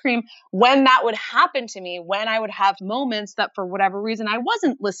of ice cream. When that would happen to me, when I would have moments that for whatever reason, I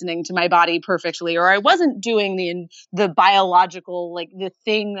wasn't listening to my body perfectly, or I wasn't doing the biological, like the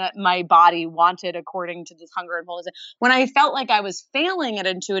thing that my body wanted according to this hunger and fullness. When I felt like I was failing at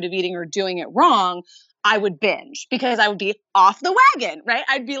intuitive eating or doing it wrong, I would binge because I would be off the wagon, right?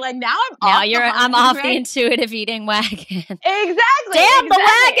 I'd be like, I'm off the intuitive eating wagon. Exactly. Damn the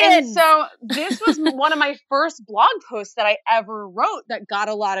wagon. And so this was one of my first blog posts that I ever wrote that got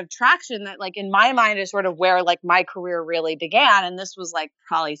a lot of traction, that like in my mind is sort of where like my career really began. And this was like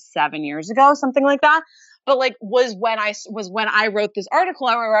probably 7 years ago, something like that. But like was when I wrote this article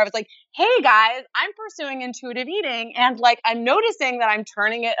where I was like, hey guys, I'm pursuing intuitive eating and like I'm noticing that I'm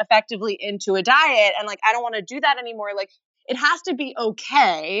turning it effectively into a diet and like I don't want to do that anymore. Like it has to be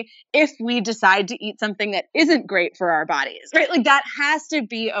okay if we decide to eat something that isn't great for our bodies, right? Like that has to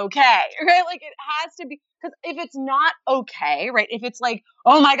be okay, right? Like it has to be, because if it's not okay, right? If it's like,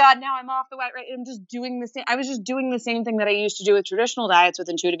 oh my God, now I'm off the wagon, right? I was just doing the same thing that I used to do with traditional diets with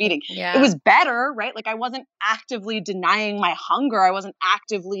intuitive eating. Yeah. It was better, right? Like I wasn't actively denying my hunger. I wasn't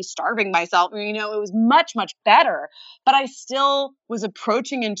actively starving myself. You know, it was much, much better, but I still was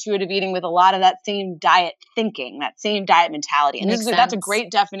approaching intuitive eating with a lot of that same diet thinking, that same diet mentality. And that's a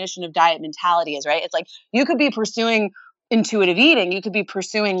great definition of diet mentality is, right? It's like you could be pursuing intuitive eating, you could be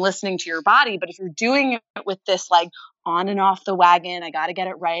pursuing listening to your body, but if you're doing it with this like on and off the wagon, I got to get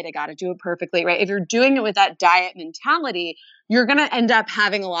it right, I got to do it perfectly, right? If you're doing it with that diet mentality, you're going to end up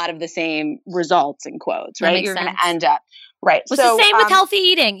having a lot of the same results in quotes, right? You're going to end up right. Well, it's the same with healthy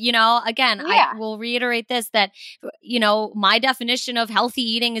eating. You know, again, I will reiterate this, that, you know, my definition of healthy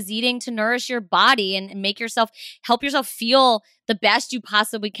eating is eating to nourish your body and help yourself feel the best you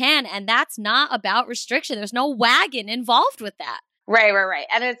possibly can. And that's not about restriction. There's no wagon involved with that. Right.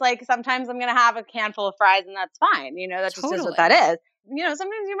 And it's like, sometimes I'm going to have a handful of fries and that's fine. You know, that just is what that is. You know,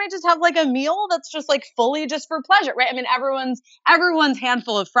 sometimes you might just have like a meal that's just like fully just for pleasure, right? I mean, everyone's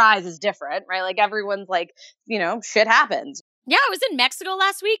handful of fries is different, right? Like everyone's like, you know, shit happens. Yeah, I was in Mexico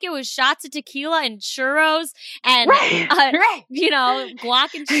last week. It was shots of tequila and churros and, you know,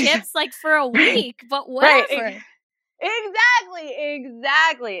 guac and chips like for a week, but whatever. Right.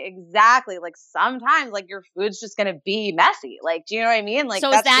 Exactly. Like sometimes like your food's just going to be messy. Like, do you know what I mean? Like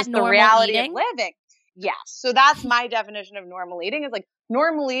so that's is that just the reality of living. Yes. So that's my definition of normal eating is like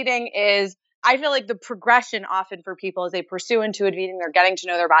normal eating is, I feel like the progression often for people as they pursue intuitive eating, they're getting to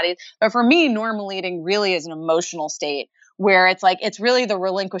know their bodies. But for me, normal eating really is an emotional state where it's like, it's really the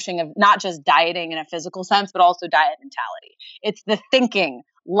relinquishing of not just dieting in a physical sense, but also diet mentality. It's the thinking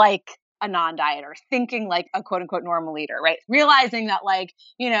like a non-dieter, thinking like a quote unquote normal eater, right? Realizing that like,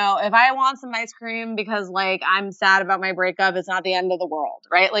 if I want some ice cream because like I'm sad about my breakup, it's not the end of the world,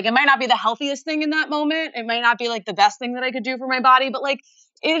 right? Like it might not be the healthiest thing in that moment. It might not be like the best thing that I could do for my body, but like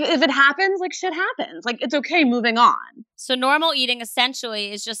if it happens, like shit happens. Like it's okay, moving on. So normal eating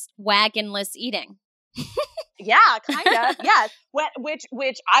essentially is just wagonless eating. Yeah, kind of. Yes.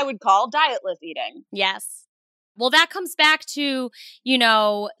 Which I would call dietless eating. Yes. Well, that comes back to,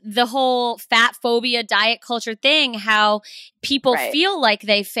 the whole fat phobia diet culture thing, how people feel like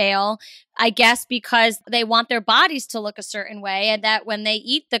they fail, I guess, because they want their bodies to look a certain way. And that when they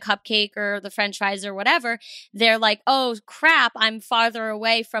eat the cupcake or the French fries or whatever, they're like, oh, crap, I'm farther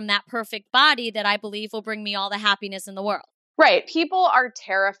away from that perfect body that I believe will bring me all the happiness in the world. Right. People are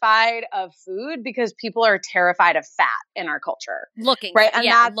terrified of food because people are terrified of fat in our culture. Looking. Right.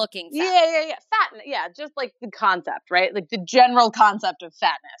 And looking fat. Yeah. Fat. Yeah. Just like the concept, right? Like the general concept of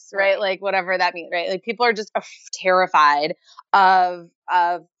fatness, right? Like whatever that means, right? Like people are just terrified of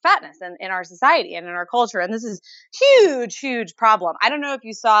fatness in our society and in our culture. And this is huge problem. I don't know if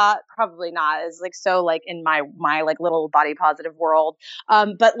you saw, probably not, is like, so like in my like little body positive world.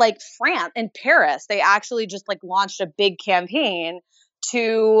 But like France and Paris, they actually just like launched a big campaign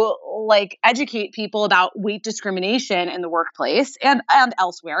to like educate people about weight discrimination in the workplace and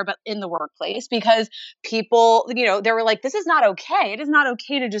elsewhere, but in the workplace, because people, they were like, this is not okay. It is not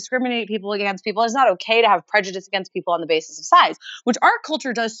okay to discriminate people against people. It's not okay to have prejudice against people on the basis of size, which our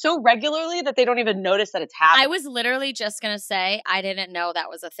culture does so regularly that they don't even notice that it's happening. I was literally just going to say, I didn't know that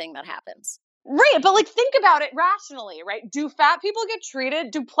was a thing that happens. Right. But like, think about it rationally, right? Do fat people get treated?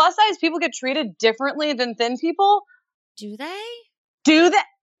 Do plus size people get treated differently than thin people? Do they? Do that?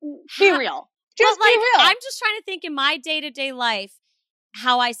 Be real. Just be real. I'm just trying to think in my day-to-day life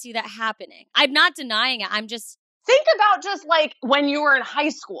how I see that happening. I'm not denying it. I'm just... Think about just like when you were in high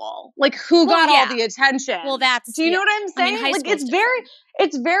school, like who got all the attention. Well, that's... Do you know what I'm saying? I mean, like it's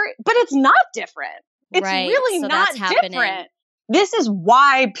very, but it's not different. It's really not different. This is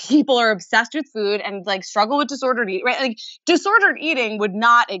why people are obsessed with food and like struggle with disordered eating, right? Like disordered eating would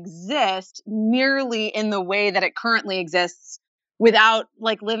not exist nearly in the way that it currently exists without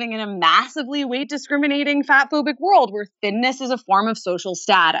like living in a massively weight discriminating fat phobic world where thinness is a form of social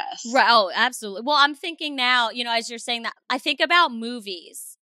status. Right. Oh, absolutely. Well, I'm thinking now, as you're saying that, I think about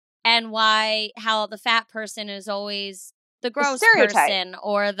movies and how the fat person is always the gross person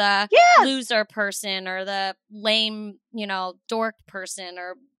or the loser person or the lame, dork person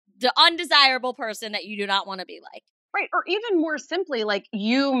or the undesirable person that you do not want to be like. Right. Or even more simply, like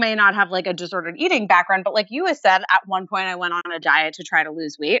you may not have like a disordered eating background, but like you had said, at one point I went on a diet to try to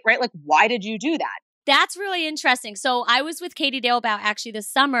lose weight, right? Like, why did you do that? That's really interesting. So I was with Katie Dalebout actually this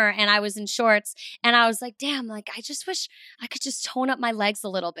summer and I was in shorts and I was like, damn, like I just wish I could just tone up my legs a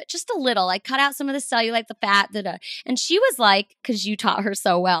little bit, just a little, like cut out some of the cellulite, the fat, And she was like, cause you taught her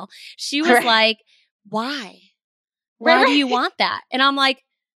so well. She was like, why? Why do you want that? And I'm like,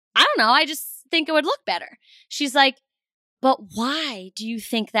 I don't know. I just think it would look better. She's like, but why do you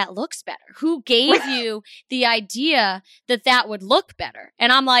think that looks better? Who gave you the idea that that would look better?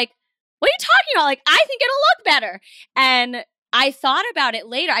 And I'm like, what are you talking about? Like, I think it'll look better. And I thought about it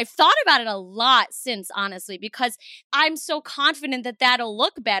later. I've thought about it a lot since, honestly, because I'm so confident that that'll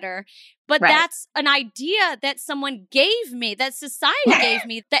look better. But that's an idea that someone gave me, that society gave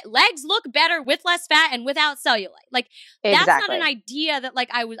me, that legs look better with less fat and without cellulite. Like, that's not an idea that, like,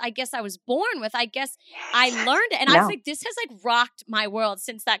 I guess I was born with. I guess I learned it. And I was like, this has, like, rocked my world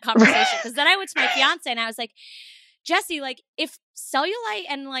since that conversation. Because then I went to my fiance and I was like, Jesse, like, if cellulite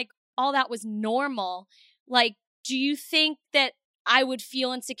and, like, all that was normal, like, do you think that I would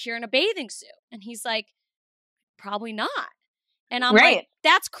feel insecure in a bathing suit? And he's like, probably not. And I'm like,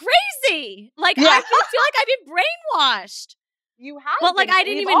 that's crazy. Like, I feel like I've been brainwashed. You have. But like, I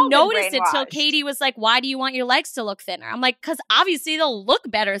didn't even notice it till Katie was like, why do you want your legs to look thinner? I'm like, because obviously they'll look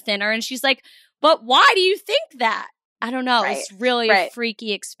better thinner. And she's like, but why do you think that? I don't know. It's really a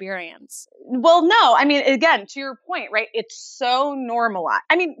freaky experience. Well, no. I mean, again, to your point, right? It's so normalized.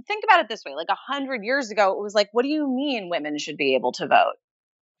 I mean, think about it this way. Like 100 years ago, it was like, what do you mean women should be able to vote?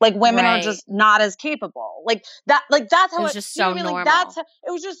 Like women are just not as capable. Like that. Like that's how it was just so normal. Like that's how,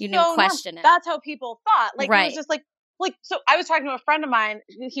 it was just you so didn't question it. That's how people thought. Like it was just like. So I was talking to a friend of mine.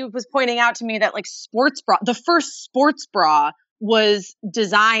 He was pointing out to me that like sports bra, the first sports bra was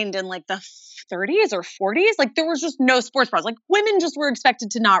designed in like the 30s or 40s. Like there was just no sports bras. Like women just were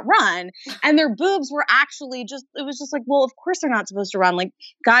expected to not run, and their boobs were actually just, it was just like, well, of course they're not supposed to run. Like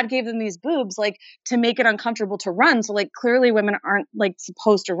God gave them these boobs like to make it uncomfortable to run. So like clearly women aren't like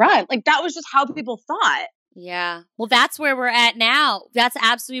supposed to run. Like that was just how people thought. Yeah. Well, that's where we're at now. That's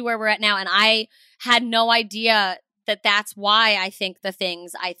absolutely where we're at now. And I had no idea that that's why I think the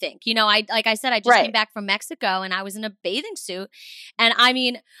things I think. You know, like I said, I just came back from Mexico and I was in a bathing suit. And I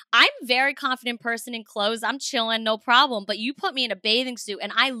mean, I'm a very confident person in clothes. I'm chilling, no problem. But you put me in a bathing suit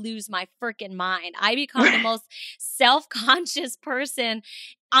and I lose my freaking mind. I become the most self-conscious person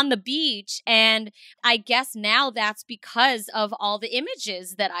on the beach. And I guess now that's because of all the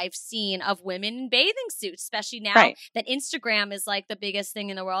images that I've seen of women in bathing suits, especially now that Instagram is like the biggest thing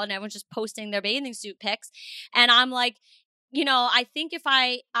in the world and everyone's just posting their bathing suit pics. And I'm like, you know, I think if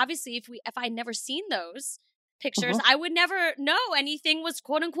I never seen those pictures, I would never know anything was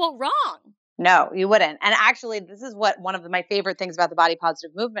quote unquote wrong. No, you wouldn't. And actually, this is what one of my favorite things about the body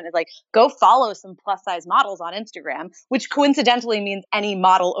positive movement is, like, go follow some plus size models on Instagram, which coincidentally means any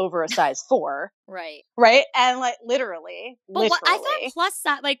model over a size 4. Right. Right. And like literally. But I thought plus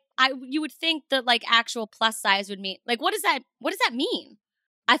size, like you would think that like actual plus size would mean, like, what does that mean?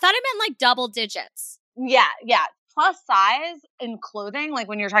 I thought it meant like double digits. Yeah. Yeah. Plus size in clothing, like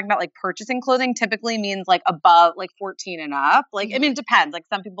when you're talking about like purchasing clothing, typically means like above like 14 and up. Like, I mean, it depends. Like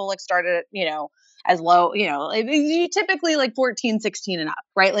some people like started at, you know, as low, you know, you typically like 14, 16 and up,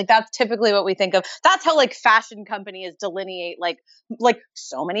 right? Like that's typically what we think of. That's how like fashion companies delineate, like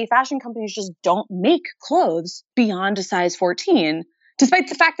so many fashion companies just don't make clothes beyond a size 14. Despite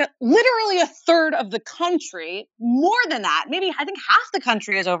the fact that literally a third of the country, more than that, maybe I think half the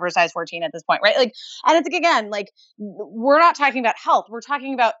country is over size 14 at this point, right? Like, and it's again, like, we're not talking about health. We're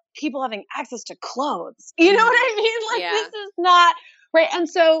talking about people having access to clothes. You know what I mean? Like, this is not, right? And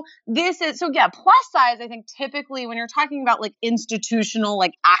so plus size, I think typically when you're talking about like institutional,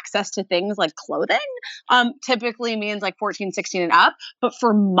 like access to things like clothing, typically means like 14, 16 and up. But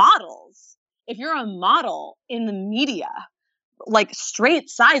for models, if you're a model in the media, like straight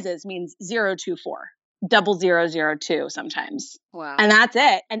sizes means 024, 0002 sometimes. Wow. And that's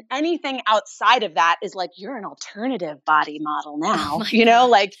it. And anything outside of that is like, you're an alternative body model now, you know,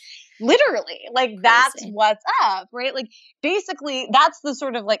 like literally, like that's what's up, right? Like basically that's the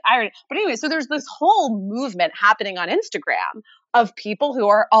sort of like irony. But anyway, so there's this whole movement happening on Instagram of people who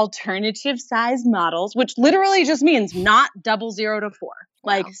are alternative size models, which literally just means not 00 to 4,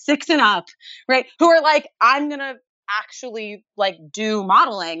 like 6 and up, right? Who are like, I'm going to actually like do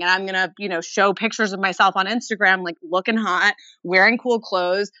modeling and I'm going to, you know, show pictures of myself on Instagram, like looking hot, wearing cool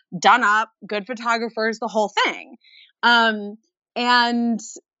clothes, done up, good photographers, the whole thing. And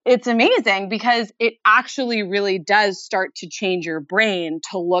it's amazing because it actually really does start to change your brain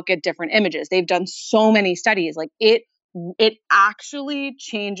to look at different images. They've done so many studies, like it actually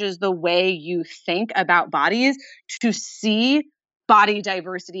changes the way you think about bodies to see body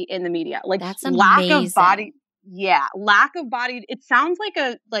diversity in the media. Like that's lack of body. Yeah. Lack of body. It sounds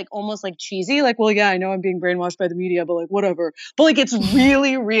like almost like cheesy. Like, well, yeah, I know I'm being brainwashed by the media, but like, whatever. But like, it's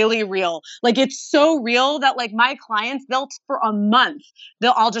really, really real. Like, it's so real that like my clients, for a month,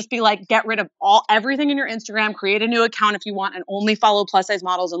 I'll just be like, get rid of everything in your Instagram, create a new account if you want, and only follow plus size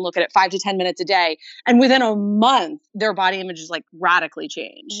models and look at it 5 to 10 minutes a day. And within a month, their body image is like radically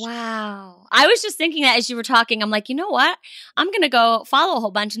changed. Wow. I was just thinking that as you were talking, I'm like, you know what? I'm going to go follow a whole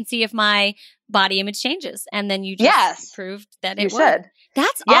bunch and see if my body image changes. And then you just proved that it would.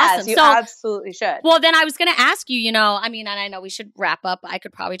 That's awesome. Yes, you absolutely should. Well, then I was going to ask you, you know, I mean, and I know we should wrap up. I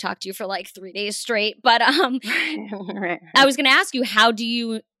could probably talk to you for like 3 days straight, but right. I was going to ask you, how do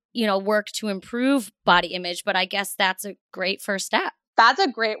you, you know, work to improve body image? But I guess that's a great first step. That's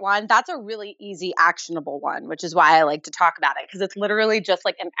a great one. That's a really easy, actionable one, which is why I like to talk about it, because it's literally just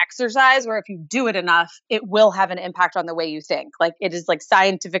like an exercise where if you do it enough, it will have an impact on the way you think. Like it is like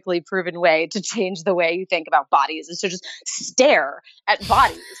scientifically proven way to change the way you think about bodies is to just stare at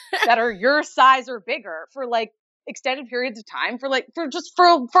bodies that are your size or bigger for like extended periods of time for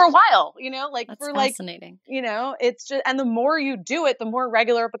a while, you know, like that's for fascinating. Like, you know, it's just, and the more you do it, the more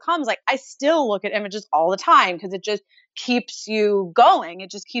regular it becomes. Like I still look at images all the time because it just keeps you going.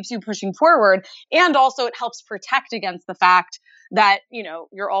 It just keeps you pushing forward. And also it helps protect against the fact that, you know,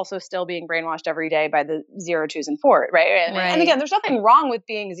 you're also still being brainwashed every day by the 0, 2s and 4, right? And again, there's nothing wrong with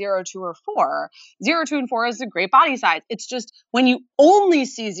being 0, 2 or 4. 0, 2 and 4 is a great body size. It's just when you only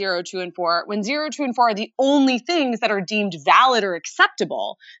see 0, 2 and 4, when 0, 2 and 4 are the only things that are deemed valid or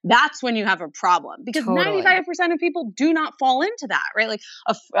acceptable, that's when you have a problem, because 95% of people do not fall into that, right? Like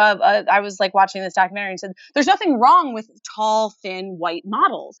I was like watching this documentary and said, there's nothing wrong with with tall, thin, white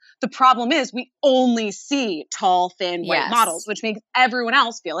models. The problem is we only see tall, thin, white models, which makes everyone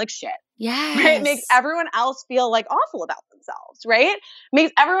else feel like shit. Yes. Right? It makes everyone else feel like awful about themselves, right?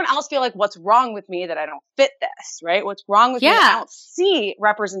 Makes everyone else feel like, what's wrong with me that I don't fit this, right? What's wrong with me that I don't see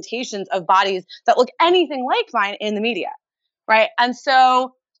representations of bodies that look anything like mine in the media, right? And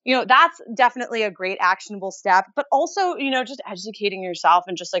so, that's definitely a great actionable step, but also, just educating yourself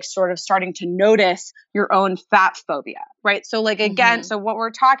and just like sort of starting to notice your own fat phobia, right? So like, again, so what we're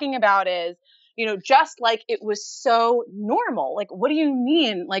talking about is, just like it was so normal. Like, what do you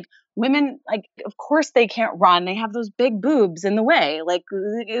mean? Like women, like, of course they can't run. They have those big boobs in the way. Like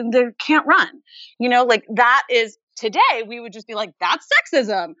they can't run, like that is today we would just be like, that's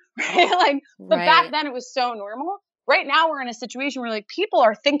sexism, right? Like, but back then it was so normal. Right now we're in a situation where like people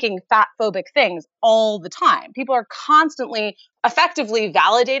are thinking fat phobic things all the time. People are constantly effectively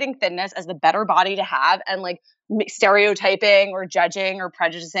validating thinness as the better body to have and like stereotyping or judging or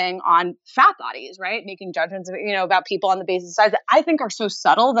prejudicing on fat bodies, right? Making judgments, about people on the basis of size that I think are so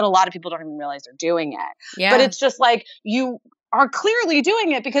subtle that a lot of people don't even realize they're doing it. Yeah. But it's just like you are clearly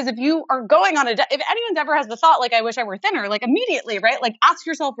doing it because if you are going on if anyone's ever has the thought, like, I wish I were thinner, like immediately, right? Like ask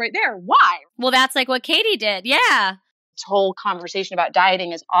yourself right there, why? Well, that's like what Katie did. Yeah. This whole conversation about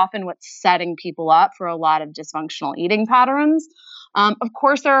dieting is often what's setting people up for a lot of dysfunctional eating patterns. Of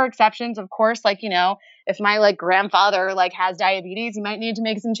course, there are exceptions. Of course, like, if my like grandfather like has diabetes, he might need to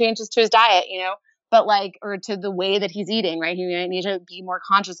make some changes to his diet, but like, or to the way that he's eating, right? He might need to be more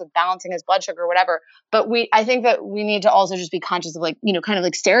conscious of balancing his blood sugar or whatever. But I think that we need to also just be conscious of like, kind of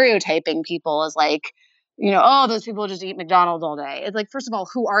like stereotyping people as like, oh, those people just eat McDonald's all day. It's like, first of all,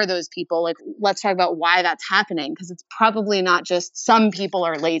 who are those people? Like, let's talk about why that's happening. Cause it's probably not just some people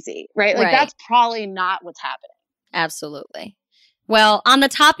are lazy, right? Like that's probably not what's happening. Absolutely. Well, on the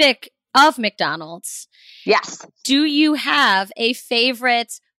topic of McDonald's. Yes. Do you have a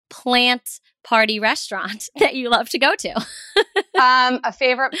favorite plant party restaurant that you love to go to? A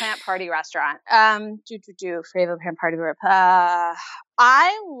favorite plant party restaurant. Favorite plant party.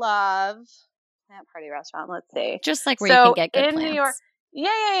 I love plant party restaurant. Let's see. Just like where you can get good in plants. New York. Yeah.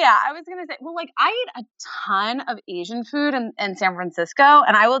 I was going to say, well, like I eat a ton of Asian food in San Francisco.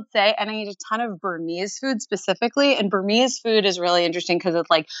 And I would say, and I eat a ton of Burmese food specifically. And Burmese food is really interesting because it's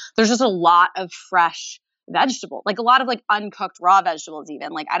like, there's just a lot of fresh vegetable, like a lot of like uncooked raw vegetables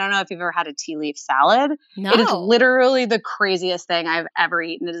even. Like, I don't know if you've ever had a tea leaf salad. No. It is literally the craziest thing I've ever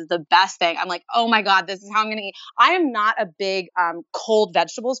eaten. It is the best thing. I'm like, oh my God, this is how I'm going to eat. I am not a big cold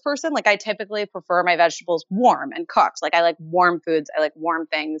vegetables person. Like I typically prefer my vegetables warm and cooked. Like I like warm foods. I like warm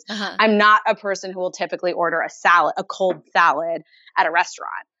things. I'm not a person who will typically order a cold salad at a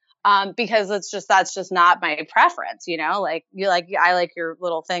restaurant. Because that's just not my preference, like I like your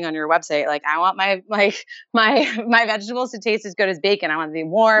little thing on your website. Like I want my vegetables to taste as good as bacon. I want them to be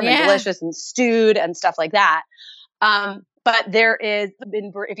warm and delicious and stewed and stuff like that. But there is,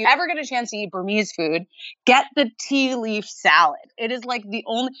 if you ever get a chance to eat Burmese food, get the tea leaf salad. It is like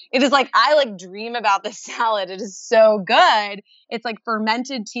I like dream about this salad. It is so good. It's like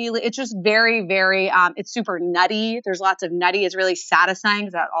fermented tea leaf. It's just very, very, it's super nutty. There's lots of nutty. It's really satisfying.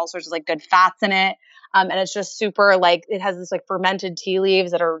 It's got all sorts of like good fats in it. And it's just super like, it has this like fermented tea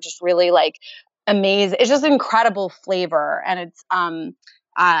leaves that are just really like amazing. It's just incredible flavor. And it's,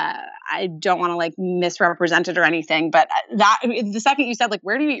 I don't want to like misrepresent it or anything, but the second you said like,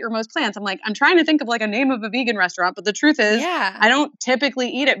 where do you eat your most plants? I'm like, I'm trying to think of like a name of a vegan restaurant, but the truth is I don't typically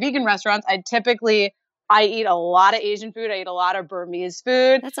eat at vegan restaurants. I eat a lot of Asian food. I eat a lot of Burmese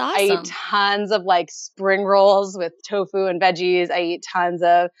food. That's awesome. I eat tons of like spring rolls with tofu and veggies. I eat tons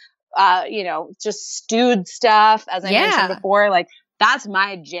of, just stewed stuff, as I mentioned before, like that's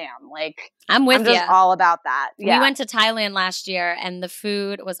my jam. Like I'm just all about that. Yeah. We went to Thailand last year and the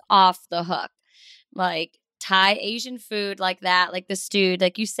food was off the hook. Like Thai Asian food like that, like the stewed,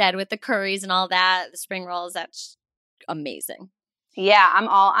 like you said, with the curries and all that, the spring rolls, that's amazing. Yeah, I'm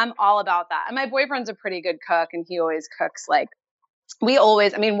all about that. And my boyfriend's a pretty good cook and he always cooks like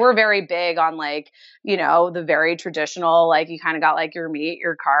we're very big on like, the very traditional, like you kind of got like your meat,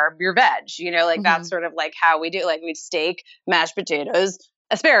 your carb, your veg, like that's sort of like how we do, like we steak, mashed potatoes,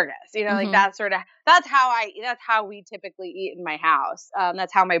 asparagus, like that's how we typically eat in my house.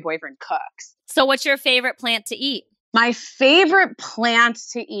 That's how my boyfriend cooks. So what's your favorite plant to eat? My favorite plant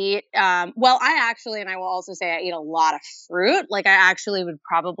to eat, well, and I will also say I eat a lot of fruit. Like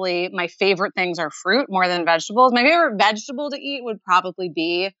my favorite things are fruit more than vegetables. My favorite vegetable to eat would probably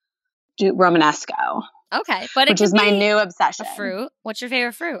be Romanesco. Okay. But which is my new obsession. A fruit. What's your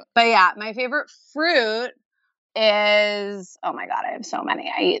favorite fruit? But yeah, my favorite fruit, is, oh my God, I have so many.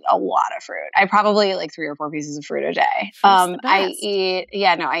 I eat a lot of fruit. I probably eat like 3 or 4 pieces of fruit a day. Fruit's the I best.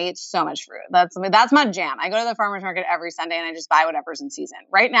 eat so much fruit. That's my jam. I go to the farmer's market every Sunday and I just buy whatever's in season.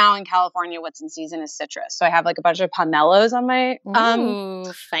 Right now in California, what's in season is citrus. So I have like a bunch of pomelos on my,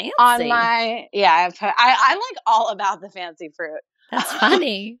 Ooh, fancy. I'm like all about the fancy fruit. That's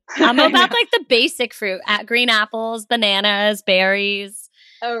funny. I'm about like the basic fruit, green apples, bananas, berries.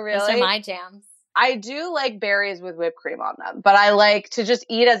 Oh, really? Those are my jams. I do like berries with whipped cream on them, but I like to just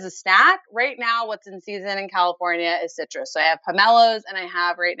eat as a snack. Right now, what's in season in California is citrus. So I have pomelos, and I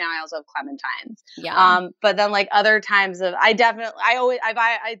also have clementines. Yeah. But then like other times I have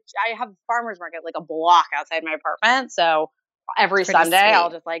farmer's market like a block outside my apartment. So every Sunday sweet.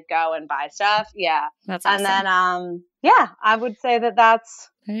 I'll just like go and buy stuff. Yeah. That's awesome. And then, I would say that's.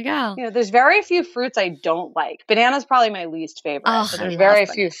 There you go. There's very few fruits I don't like. Banana's probably my least favorite. Oh, but there's very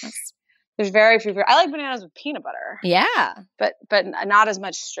few. There's very few. I like bananas with peanut butter. Yeah. But not as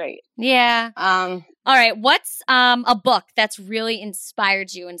much straight. Yeah. All right. What's a book that's really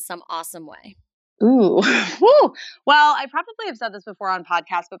inspired you in some awesome way? Ooh. Woo. Well, I probably have said this before on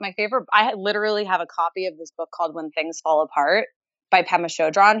podcasts, but my favorite, I literally have a copy of this book called When Things Fall Apart by Pema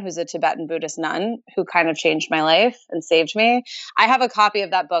Chodron, who's a Tibetan Buddhist nun who kind of changed my life and saved me. I have a copy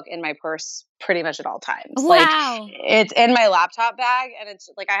of that book in my purse pretty much at all times. Wow. Like it's in my laptop bag, and it's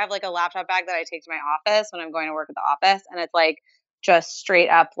like I have like a laptop bag that I take to my office when I'm going to work at the office, and it's like just straight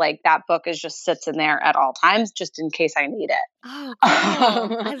up like that book just sits in there at all times just in case I need it. Oh,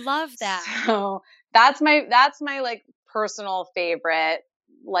 cool. I love that. So that's my like personal favorite,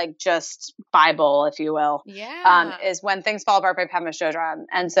 like just Bible, if you will. Yeah. Is When Things Fall Apart by Pema Chodron.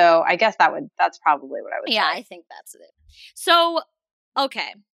 And so I guess that's probably what I would say. Yeah, I think that's it. So,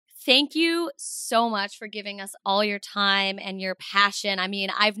 okay. Thank you so much for giving us all your time and your passion. I mean,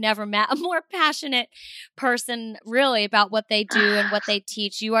 I've never met a more passionate person really about what they do and what they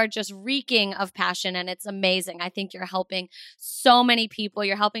teach. You are just reeking of passion, and it's amazing. I think you're helping so many people.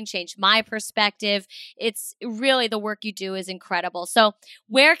 You're helping change my perspective. It's really, the work you do is incredible. So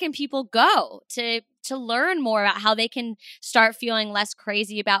where can people go to learn more about how they can start feeling less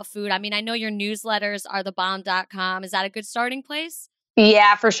crazy about food? I mean, I know your newsletters are thebomb.com. Is that a good starting place?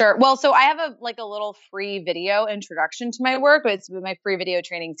 Yeah, for sure. Well, so I have a little free video introduction to my work. It's my free video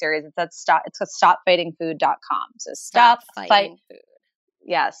training series. It's at stopfightingfood.com. So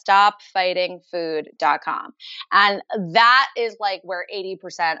stopfightingfood.com. And that is like where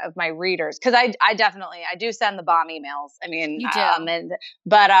 80% of my readers, because I do send the bomb emails. I mean, you do.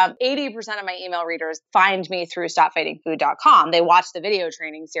 80% of my email readers find me through stopfightingfood.com. They watch the video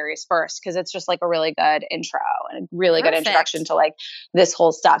training series first because it's just like a really good intro and a really good introduction to like this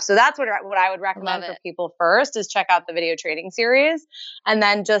whole stuff. So that's what I would recommend for people first is check out the video training series. And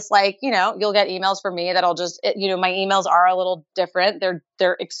then just like, you'll get emails from me that'll just, my emails are a little different. They're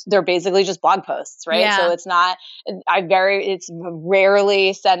basically just blog posts, right? Yeah. So it's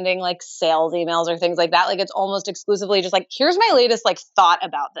rarely sending like sales emails or things like that. Like it's almost exclusively just like, here's my latest like thought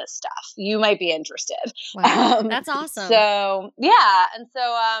about this stuff. You might be interested. Wow. That's awesome. So yeah. And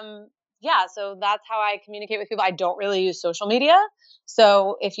so, so that's how I communicate with people. I don't really use social media.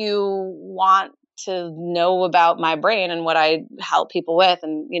 So if you want to know about my brain and what I help people with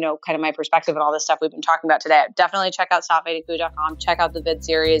and, kind of my perspective and all this stuff we've been talking about today, definitely check out stopfightingfood.com, check out the vid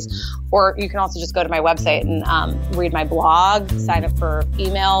series, or you can also just go to my website and read my blog, sign up for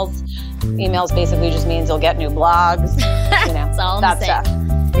emails. Emails basically just means you'll get new blogs, it's all that the same.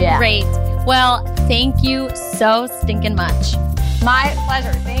 stuff. Yeah. Great. Well, thank you so stinking much. My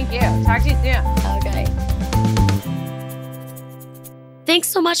pleasure. Thank you. Talk to you soon. Okay. Thanks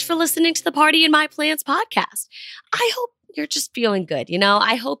so much for listening to the Party in My Plants podcast. I hope you're just feeling good.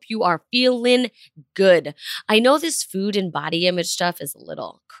 I hope you are feeling good. I know this food and body image stuff is a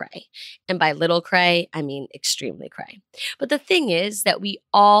little cray. And by little cray, I mean extremely cray. But the thing is that we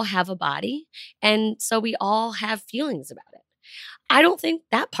all have a body, and so we all have feelings about it. I don't think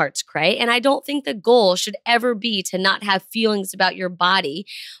that part's cray, and I don't think the goal should ever be to not have feelings about your body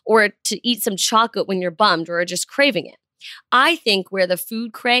or to eat some chocolate when you're bummed or just craving it. I think where the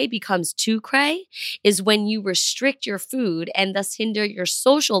food cray becomes too cray is when you restrict your food and thus hinder your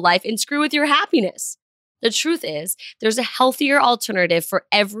social life and screw with your happiness. The truth is, there's a healthier alternative for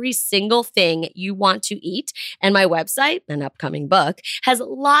every single thing you want to eat. And my website, an upcoming book, has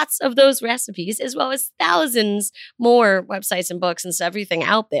lots of those recipes, as well as thousands more websites and books and everything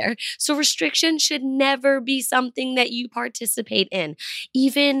out there. So restriction should never be something that you participate in,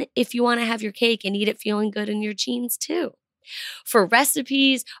 even if you want to have your cake and eat it feeling good in your jeans too. For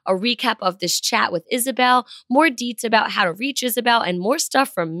recipes, a recap of this chat with Isabel, more deets about how to reach Isabel, and more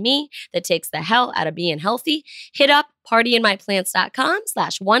stuff from me that takes the hell out of being healthy, hit up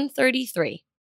partyinmyplants.com/133.